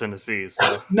Nashville, Tennessee.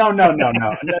 So. No.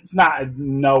 That's not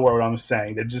nowhere what I'm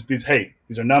saying. They're just these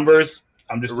are numbers.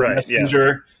 I'm just a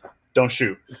messenger. Yeah. Don't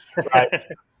shoot. Right?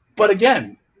 But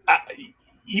again,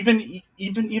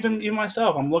 even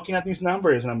myself, I'm looking at these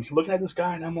numbers and I'm looking at this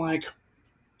guy and I'm like,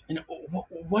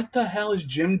 what the hell is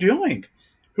Jim doing?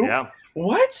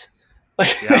 What?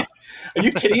 Like, are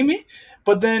you kidding me?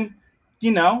 But then,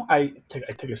 I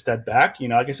took a step back.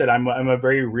 Like I said, I'm a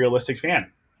very realistic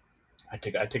fan. I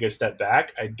take a step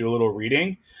back. I do a little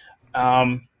reading.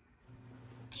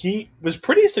 He was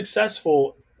pretty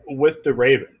successful with the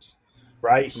Ravens,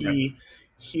 right? He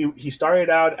started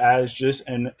out as just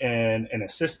an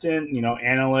assistant,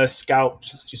 analyst, scout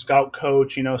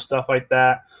coach, stuff like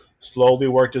that. Slowly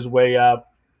worked his way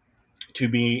up to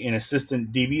be an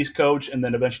assistant DB's coach, and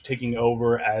then eventually taking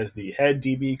over as the head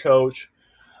DB coach.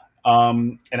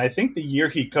 And I think the year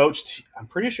he coached, I'm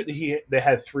pretty sure that they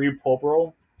had 3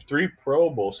 Pro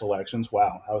Bowl selections.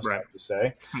 Wow, that was tough to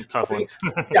say. Tough one.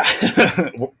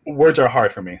 Yeah, words are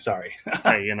hard for me. Sorry.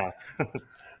 Hey,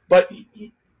 But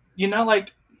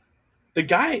like the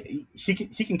guy, he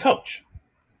can coach.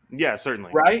 Yeah,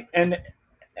 certainly. Right, and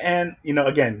And,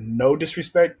 again, no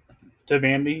disrespect to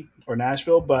Vandy or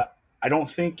Nashville, but I don't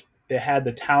think they had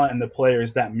the talent and the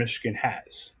players that Michigan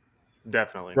has.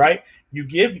 Definitely. Right?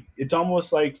 It's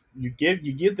almost like you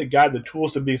give the guy the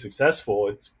tools to be successful.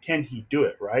 It's, can he do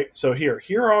it, right? So here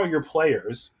are all your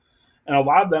players, and a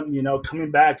lot of them,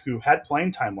 coming back who had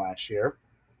playing time last year.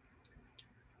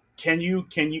 Can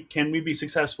we be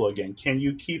successful again? Can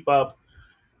you keep up,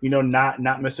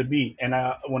 not miss a beat? And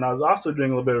when I was also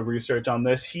doing a little bit of research on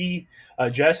this,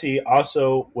 Jesse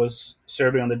also was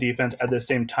serving on the defense at the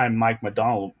same time Mike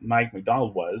McDonald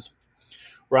was,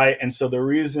 right? And so the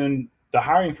reason the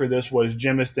hiring for this was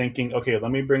Jim is thinking, okay, let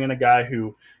me bring in a guy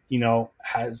who,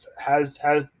 has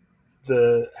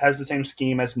the same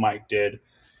scheme as Mike did,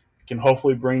 can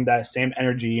hopefully bring that same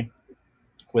energy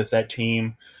with that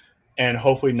team, and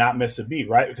hopefully not miss a beat,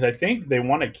 right? Because I think they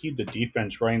want to keep the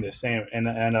defense running the same. And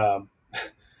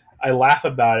I laugh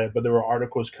about it, but there were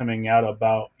articles coming out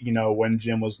about, when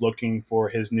Jim was looking for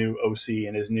his new OC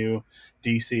and his new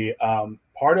DC,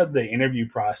 part of the interview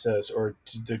process or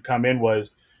to come in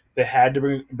was they had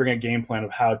to bring a game plan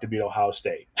of how to beat Ohio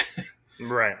State.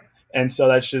 Right. And so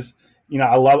that's just,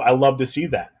 I love to see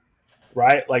that,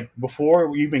 right? Like before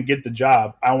we even get the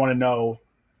job, I want to know,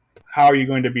 how are you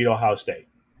going to beat Ohio State?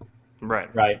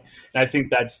 Right. And I think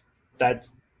that's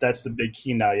the big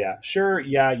key now. Yeah, sure.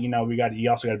 Yeah, you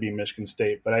also got to beat Michigan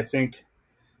State, but I think,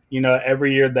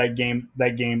 every year that game's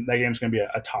going to be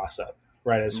a toss up,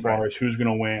 right? As far as who's going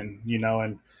to win,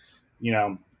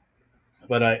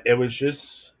 but it was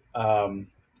just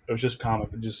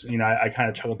comic. Just, I kind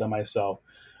of chuckled at myself.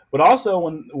 But also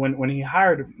when he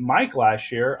hired Mike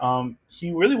last year,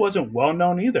 he really wasn't well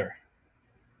known either.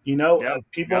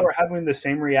 People are having the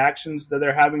same reactions that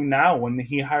they're having now when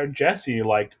he hired Jesse.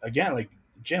 Like, again, like,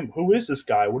 Jim, who is this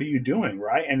guy? What are you doing,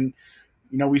 right? And,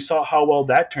 we saw how well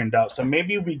that turned out. So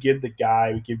maybe we give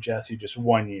Jesse just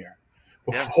 1 year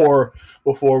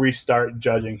before we start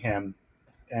judging him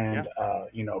and,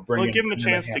 give him a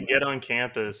chance to get on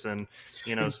campus and,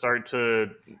 start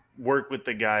to work with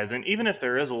the guys. And even if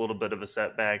there is a little bit of a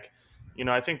setback,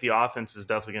 I think the offense is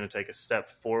definitely going to take a step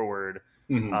forward.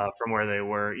 From where they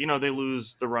were. They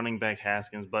lose the running back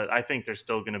Haskins, but I think they're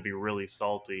still going to be really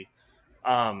salty.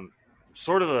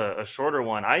 Sort of a shorter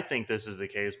one. I think this is the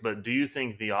case, but do you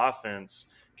think the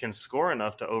offense can score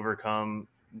enough to overcome,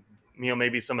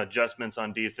 maybe some adjustments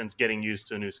on defense, getting used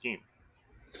to a new scheme?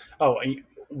 Oh,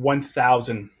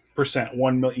 1,000%,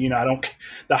 1 million. I don't,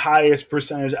 the highest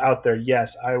percentage out there.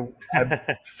 Yes, I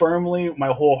firmly, my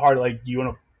whole heart, like, you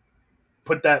want to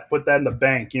put that in the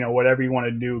bank, whatever you want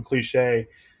to do, cliche.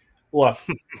 Look,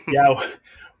 yeah,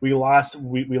 we lost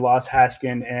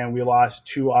Haskin and we lost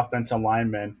 2 offensive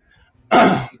linemen,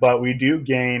 but we do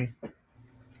gain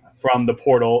from the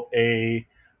portal a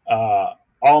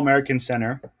All-American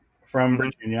center from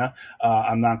Virginia.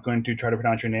 I'm not going to try to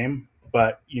pronounce your name,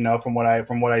 but from what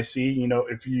I see,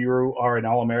 if you are an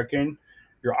All-American,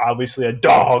 you're obviously a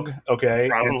dog. Okay,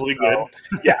 probably good.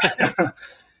 Yeah,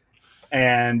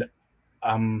 and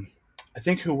I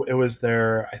think it was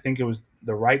the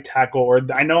right tackle, or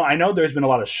I know there's been a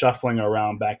lot of shuffling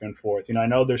around back and forth. I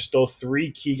know there's still 3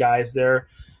 key guys there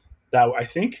that I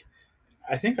think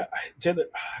I said that,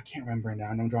 I can't remember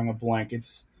now, and I'm drawing a blank.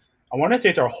 I want to say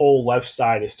it's our whole left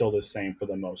side is still the same for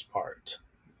the most part,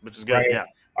 which is good. Right? Yeah,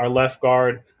 our left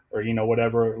guard, or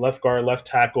whatever, left guard, left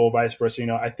tackle, vice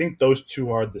versa. I think those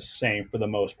 2 are the same for the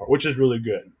most part, which is really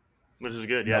good. Which is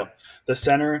good, yeah. The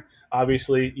center,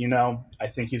 obviously, I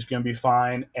think he's going to be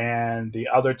fine. And the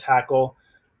other tackle,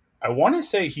 I want to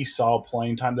say he saw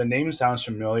playing time. The name sounds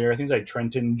familiar. I think it's like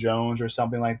Trenton Jones or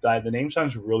something like that. The name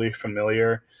sounds really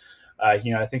familiar. I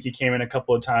think he came in a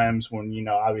couple of times when,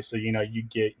 obviously, you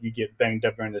get banged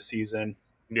up during the season.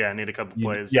 Yeah, I need a couple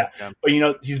plays. Yeah. But,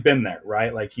 he's been there,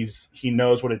 right? Like, he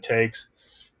knows what it takes.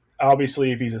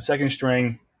 Obviously, if he's a second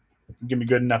string, he's going to be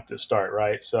good enough to start,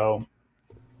 right? So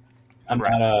I'm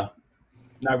not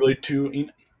really too.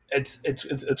 It's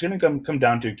going to come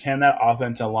down to, can that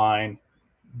offensive line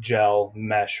gel,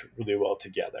 mesh really well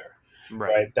together,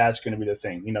 right? That's going to be the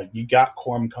thing. You got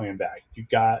Corum coming back, you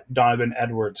got Donovan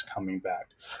Edwards coming back,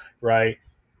 right?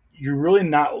 You're really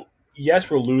not.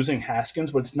 Yes, we're losing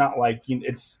Haskins, but it's not like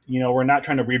we're not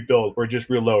trying to rebuild. We're just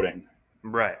reloading,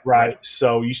 right.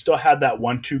 So you still have that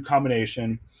 1-2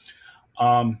 combination.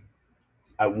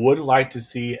 I would like to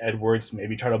see Edwards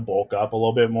maybe try to bulk up a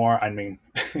little bit more. I mean,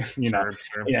 sure.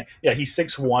 Yeah, he's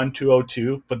 6'1",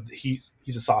 202, but he's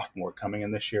a sophomore coming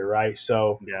in this year, right?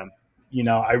 So,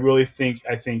 yeah, I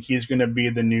think he's going to be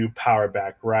the new power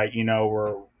back, right?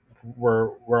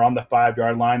 We're on the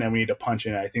 5-yard line and we need to punch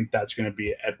in. I think that's going to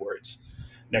be Edwards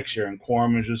next year, and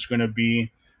Corum is just going to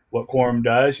be what Quorum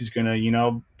does. He's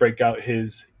gonna, break out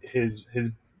his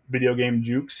video game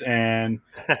jukes and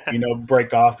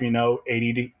break off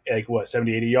 80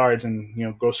 70 80 yards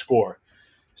and go score.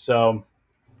 So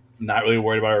not really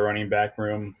worried about our running back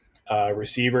room.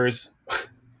 Receivers,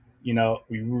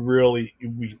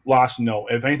 we lost no.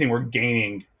 If anything, we're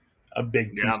gaining a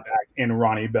big piece back in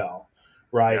Ronnie Bell,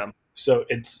 right? Yeah. So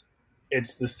it's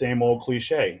the same old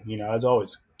cliche, as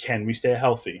always. Can we stay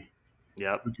healthy?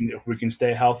 Yep. If we can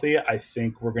stay healthy, I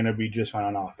think we're going to be just fine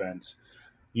on offense.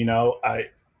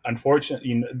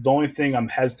 Unfortunately, the only thing I'm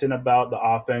hesitant about the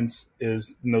offense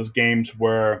is in those games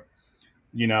where,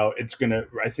 I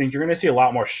think you're going to see a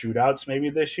lot more shootouts maybe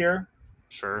this year.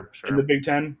 Sure. In the Big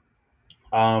Ten,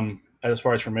 as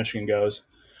far as for Michigan goes.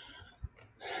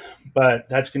 But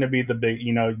that's going to be the big,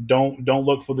 don't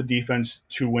look for the defense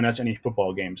to win us any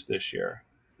football games this year.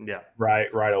 Yeah. Right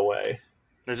away.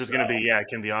 It's just going to be,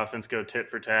 can the offense go tit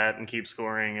for tat and keep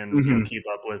scoring and keep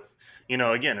up with,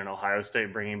 again, in Ohio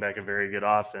State bringing back a very good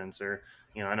offense, or,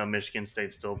 I know Michigan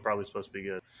State's still probably supposed to be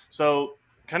good. So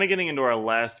kind of getting into our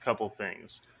last couple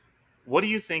things, what do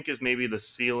you think is maybe the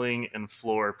ceiling and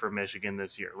floor for Michigan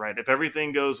this year, right? If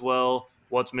everything goes well,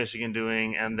 what's Michigan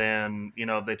doing? And then,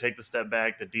 if they take the step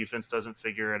back, the defense doesn't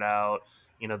figure it out,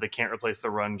 they can't replace the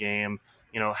run game,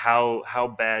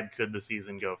 how bad could the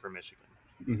season go for Michigan?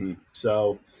 Mm-hmm.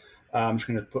 So I'm just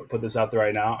going to put this out there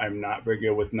right now. I'm not very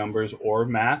good with numbers or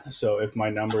math. So if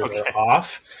my numbers are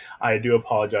off, I do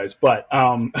apologize. But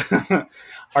our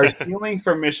ceiling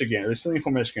for Michigan,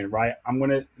 right? I'm going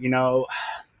to,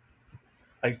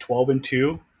 like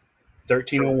 12-2,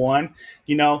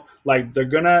 13-1, they're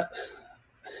going to,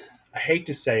 I hate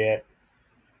to say it.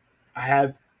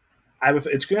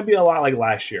 It's going to be a lot like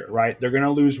last year, right? They're going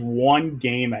to lose one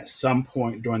game at some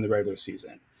point during the regular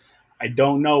season. I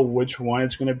don't know which one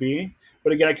it's going to be,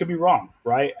 but again, I could be wrong,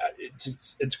 right?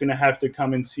 It's going to have to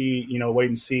come and see, wait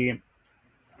and see,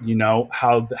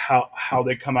 how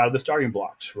they come out of the starting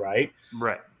blocks, right?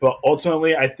 Right. But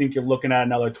ultimately, I think you're looking at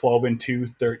another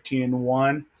 12-2,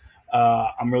 13-1.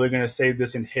 I'm really going to save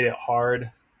this and hit it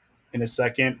hard in a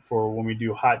second for when we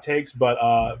do hot takes,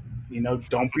 but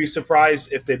don't be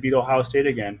surprised if they beat Ohio State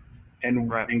again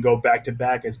and go back to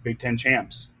back as Big Ten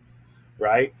champs,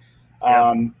 right?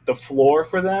 Yeah. The floor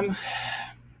for them,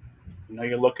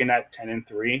 you're looking at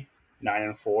 10-3,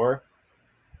 9-4.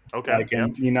 Okay.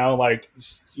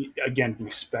 Again,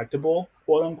 respectable,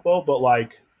 quote unquote, but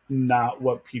not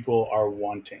what people are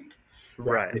wanting.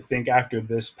 Right. I think after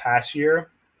this past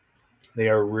year, they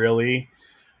are really.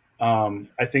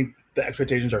 I think the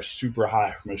expectations are super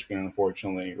high for Michigan,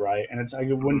 unfortunately, right? And I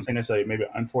wouldn't say necessarily maybe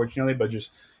unfortunately, but just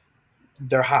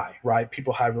they're high, right?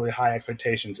 People have really high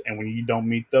expectations, and when you don't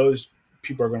meet those,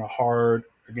 people are going to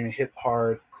hit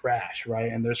hard, crash,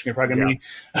 right? And there's probably going to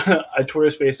be a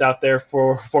Twitter space out there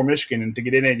for Michigan, and to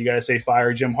get in it, you got to say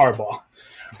fire Jim Harbaugh,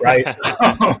 right?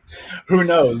 So, who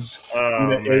knows?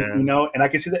 And I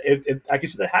can see that I can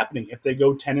see that happening if they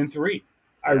go 10-3.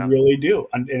 I really do,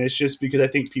 and it's just because I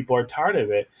think people are tired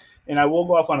of it. And I will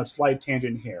go off on a slight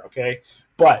tangent here, okay?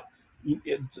 But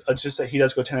let's just say he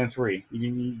does go 10-3.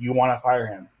 You want to fire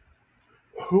him.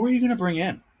 Who are you going to bring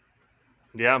in?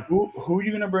 Yeah. Who are you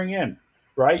going to bring in?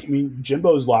 Right? I mean,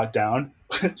 Jimbo's locked down.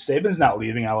 Saban's not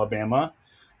leaving Alabama.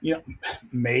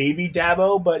 Maybe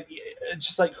Dabo, but it's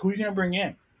just who are you going to bring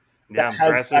in? Yeah,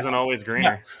 grass isn't always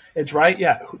greener. Yeah, it's right.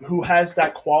 Yeah, who has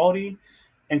that quality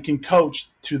and can coach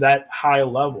to that high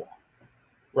level,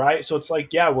 right? So it's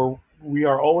we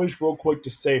are always real quick to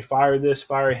say fire this,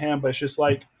 fire him, but it's just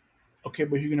okay, but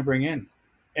who are you going to bring in?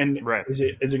 And is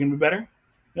it going to be better?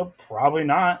 No, probably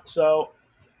not. So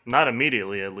not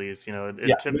immediately, at least.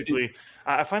 Typically,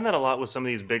 I find that a lot with some of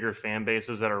these bigger fan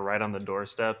bases that are right on the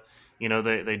doorstep.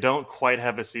 They don't quite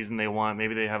have a season they want.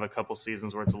 Maybe they have a couple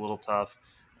seasons where it's a little tough,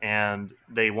 and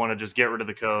they want to just get rid of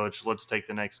the coach. Let's take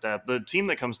the next step. The team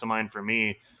that comes to mind for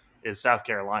me is South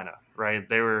Carolina, right?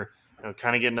 They were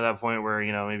kind of getting to that point where,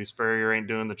 maybe Spurrier ain't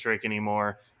doing the trick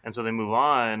anymore. And so they move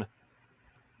on,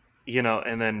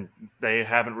 and then they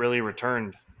haven't really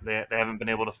returned. They haven't been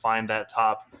able to find that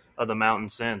top of the mountain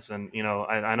since. And,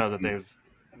 I know that they've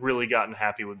really gotten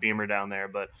happy with Beamer down there,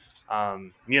 but,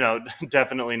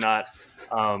 definitely not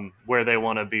where they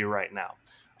want to be right now.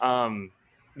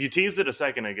 You teased it a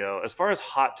second ago. As far as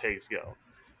hot takes go,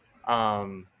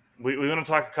 we want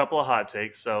to talk a couple of hot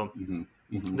takes. So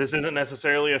this isn't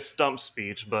necessarily a stump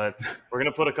speech, but we're going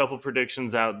to put a couple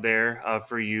predictions out there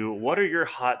for you. What are your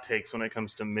hot takes when it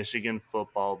comes to Michigan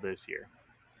football this year?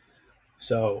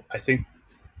 So I think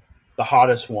the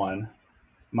hottest one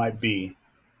might be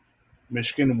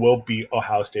Michigan will beat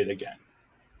Ohio State again.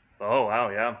 Oh, wow,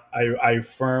 yeah.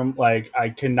 I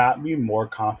cannot be more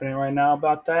confident right now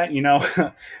about that.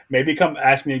 Maybe come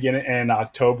ask me again in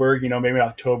October. Maybe in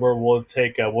October we'll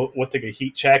take a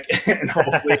heat check, and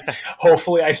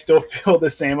hopefully I still feel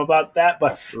the same about that.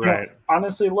 But Right.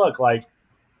 honestly, look,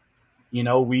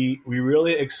 we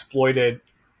really exploited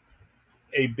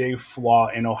a big flaw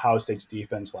in Ohio State's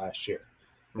defense last year.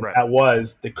 And Right. that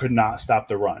was they could not stop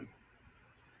the run.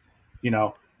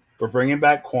 We're bringing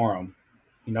back Corum.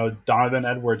 Donovan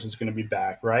Edwards is going to be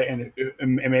back, right? And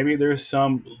maybe there's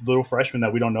some little freshman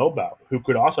that we don't know about who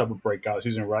could also have a breakout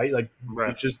season, right?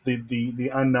 Right. It's just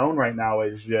the unknown right now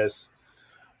is just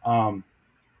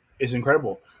is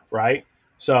incredible, right?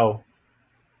 So,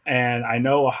 and I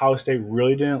know Ohio State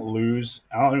really didn't lose.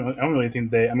 I don't really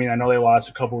think they. I mean, I know they lost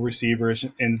a couple receivers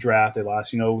in the draft. They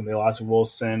lost, they lost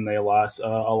Wilson. They lost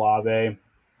Olave.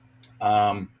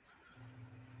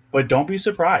 But don't be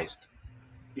surprised.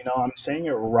 I'm saying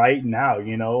it right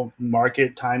now. Mark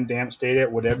it, time state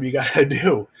it, whatever you got to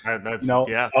do. That's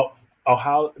yeah.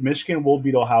 Michigan will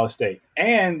beat Ohio State,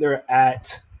 and they're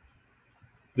at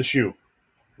the shoe.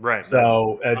 Right.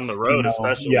 So that's on the road,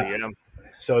 especially. Yeah.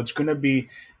 So it's gonna be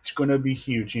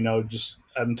huge. Just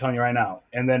I'm telling you right now.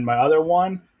 And then my other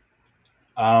one,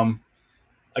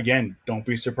 again, don't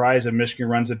be surprised if Michigan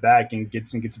runs it back and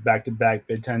gets back-to-back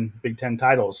Big Ten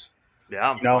titles.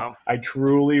 Yeah. Wow. I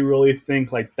truly, really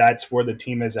think that's where the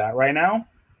team is at right now.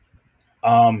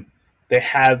 They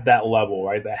have that level,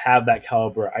 right? They have that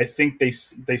caliber. I think they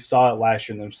saw it last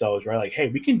year themselves, right? Like, hey,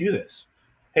 we can do this.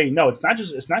 Hey, no, it's not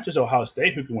just Ohio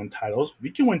State who can win titles.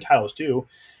 We can win titles too.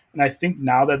 And I think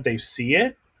now that they see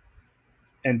it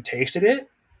and tasted it,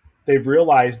 they've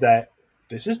realized that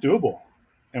this is doable,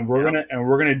 and we're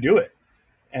gonna do it.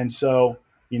 And so,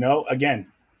 again,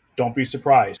 don't be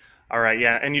surprised. All right,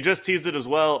 yeah, and you just teased it as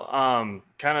well.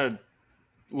 Kind of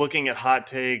looking at hot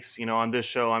takes, on this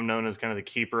show, I'm known as kind of the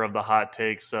keeper of the hot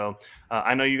takes. So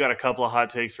I know you got a couple of hot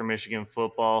takes for Michigan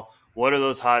football. What are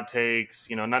those hot takes?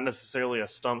 Not necessarily a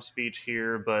stump speech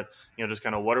here, but just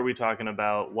kind of what are we talking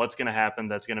about? What's going to happen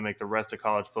that's going to make the rest of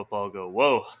college football go,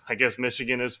 whoa, I guess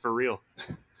Michigan is for real.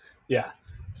 Yeah.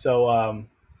 So,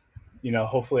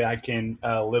 hopefully I can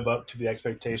live up to the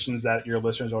expectations that your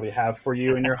listeners already have for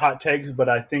you and your hot takes. But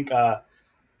I think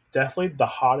definitely the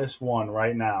hottest one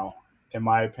right now, in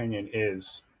my opinion,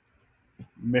 is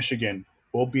Michigan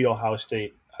will beat Ohio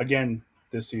State again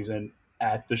this season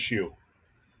at the shoe.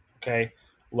 Okay,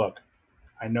 look,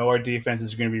 I know our defense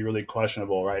is going to be really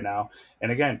questionable right now.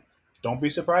 And again, don't be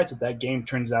surprised if that game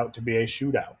turns out to be a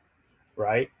shootout,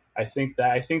 right? I think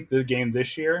the game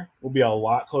this year will be a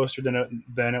lot closer than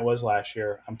it was last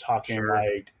year. I'm talking Sure.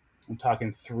 I'm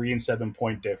talking 3 and 7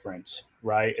 point difference,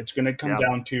 right? It's going to come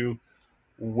down to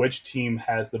which team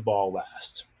has the ball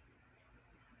last.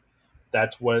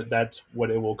 That's what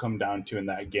it will come down to in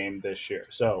that game this year.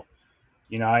 So,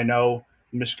 I know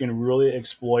Michigan really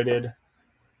exploited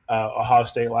Ohio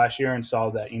State last year and saw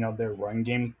that their run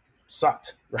game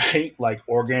sucked, right? Like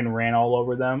Oregon ran all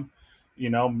over them.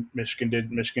 Michigan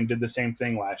did the same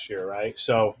thing last year, right?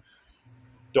 So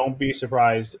don't be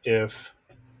surprised if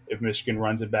Michigan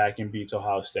runs it back and beats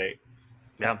Ohio State.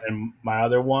 Yeah. And my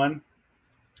other one,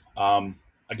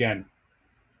 again,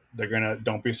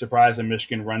 don't be surprised if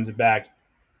Michigan runs it back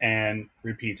and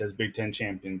repeats as Big Ten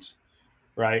champions,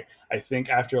 right? I think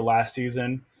after last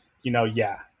season,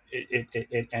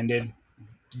 it ended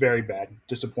very bad.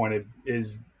 Disappointed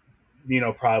is,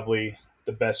 probably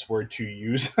the best word to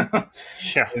use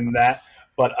in that.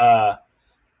 But, I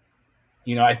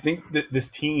think that this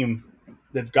team,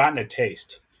 they've gotten a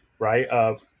taste, right,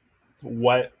 of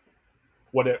what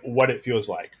it feels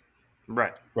like.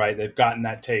 Right. Right. They've gotten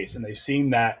that taste, and they've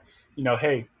seen that,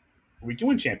 hey, we can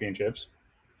win championships.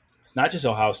 It's not just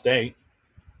Ohio State,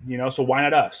 so why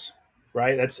not us?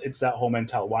 Right. It's that whole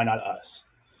mentality. Why not us?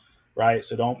 Right.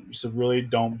 So really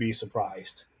don't be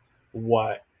surprised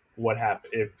what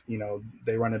happened if,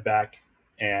 they run it back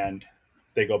and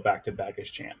they go back to back as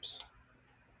champs.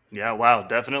 Yeah, wow,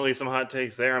 definitely some hot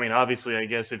takes there. I mean, obviously, I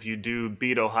guess if you do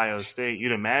beat Ohio State,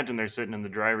 you'd imagine they're sitting in the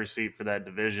driver's seat for that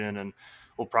division and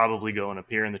will probably go and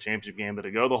appear in the championship game. But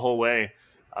to go the whole way,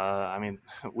 I mean,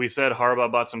 we said Harbaugh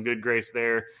bought some good grace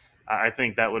there. I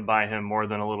think that would buy him more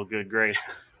than a little good grace.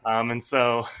 And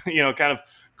so, kind of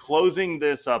closing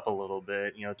this up a little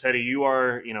bit, Teddy, you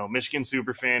are, Michigan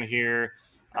super fan here.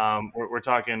 We're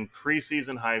talking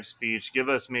preseason hype speech. Give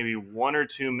us maybe 1 or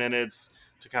 2 minutes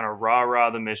to kind of rah-rah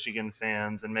the Michigan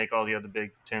fans and make all the other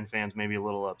Big Ten fans maybe a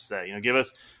little upset. Give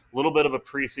us a little bit of a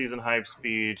preseason hype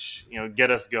speech,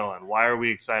 get us going. Why are we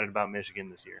excited about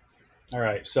Michigan this year? All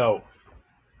right. So,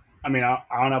 I mean, I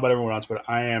don't know about everyone else, but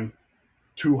I am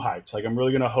too hyped. Like, I'm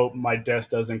really gonna hope my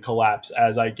desk doesn't collapse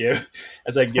as I give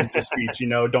this speech.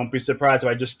 Don't be surprised if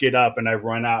I just get up and I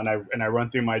run out and I run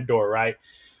through my door, right?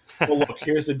 Well, look,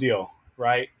 here's the deal,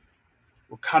 right?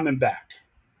 We're coming back.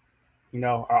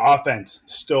 Our offense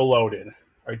still loaded.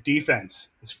 Our defense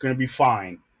is going to be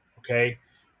fine, okay?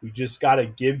 We just got to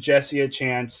give Jesse a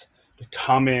chance to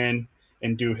come in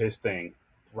and do his thing,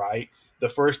 right? The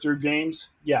first 3 games,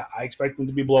 yeah, I expect them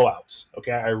to be blowouts,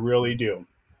 okay? I really do,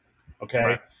 okay?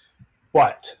 Right.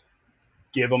 But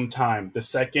give them time. The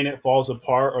second it falls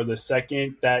apart or the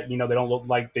second that, they don't look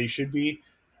like they should be,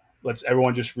 let's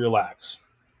everyone just relax,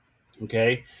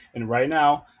 okay? And right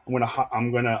now,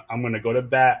 I'm gonna go to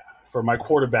bat for my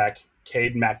quarterback,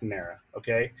 Cade McNamara,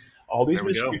 okay? All these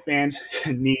Michigan fans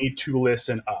need to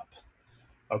listen up,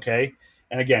 okay?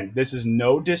 And again, this is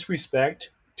no disrespect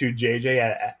to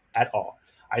JJ at all.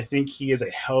 I think he is a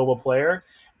hell of a player,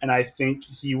 and I think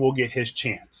he will get his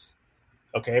chance,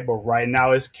 okay? But right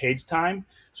now is Cade's time,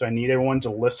 so I need everyone to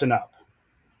listen up,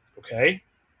 okay?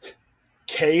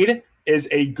 Cade is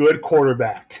a good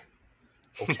quarterback,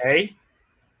 okay?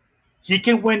 He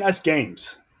can win us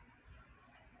games.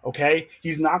 Okay?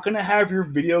 He's not going to have your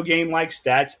video game-like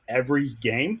stats every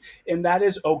game, and that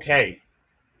is okay.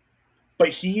 But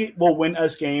he will win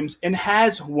us games and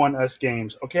has won us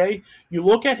games, okay? You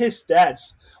look at his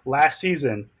stats last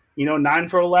season, 9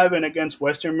 for 11 against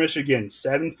Western Michigan,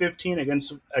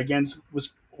 7-15 against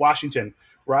Washington,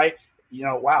 right?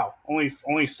 Wow,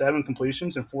 only 7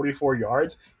 completions and 44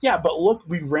 yards. Yeah, but look,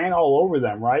 we ran all over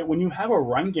them, right? When you have a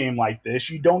run game like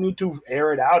this, you don't need to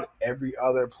air it out every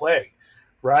other play.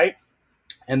 Right,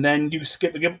 and then you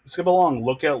skip along.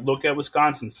 Look at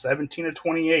Wisconsin, 17-28,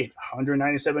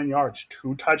 197 yards,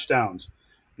 2 touchdowns.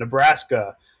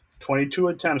 Nebraska, 22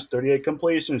 attempts, 38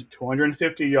 completions,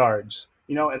 250 yards.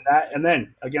 And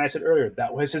then again, I said earlier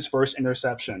that was his first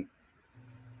interception.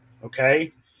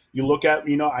 Okay, you look at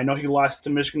I know he lost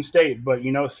to Michigan State, but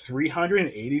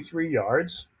 383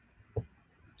 yards,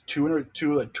 2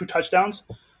 touchdowns.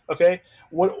 Okay,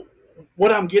 what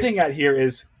I'm getting at here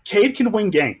is Cade can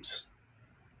win games,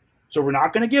 so we're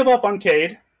not going to give up on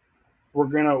Cade. We're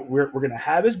gonna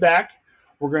have his back.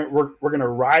 We're gonna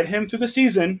ride him through the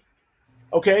season,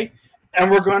 okay?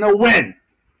 And we're gonna win.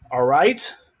 All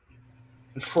right.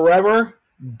 And forever,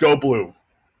 go blue.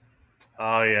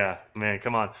 Oh yeah, man!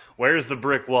 Come on, where's the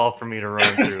brick wall for me to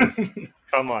run through?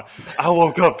 Come on, I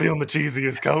woke up feeling the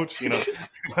cheesiest, coach.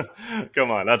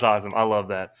 Come on, that's awesome. I love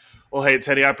that. Well, hey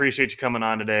Teddy, I appreciate you coming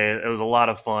on today. It was a lot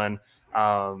of fun.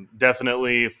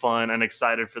 Definitely fun and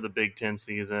excited for the Big Ten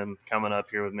season coming up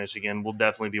here with Michigan. We'll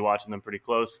definitely be watching them pretty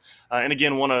close. And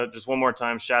again, want to just one more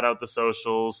time shout out the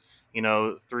socials,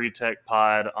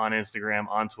 3TechPod on Instagram,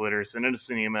 on Twitter. Send us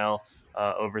an email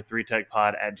over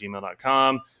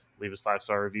 3techpod@gmail.com. Leave us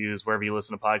 5-star reviews wherever you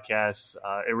listen to podcasts.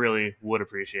 It really would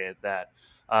appreciate that.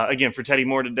 Again, for Teddy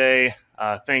Moore today,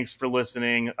 thanks for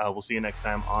listening. We'll see you next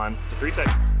time on the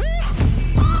 3Tech.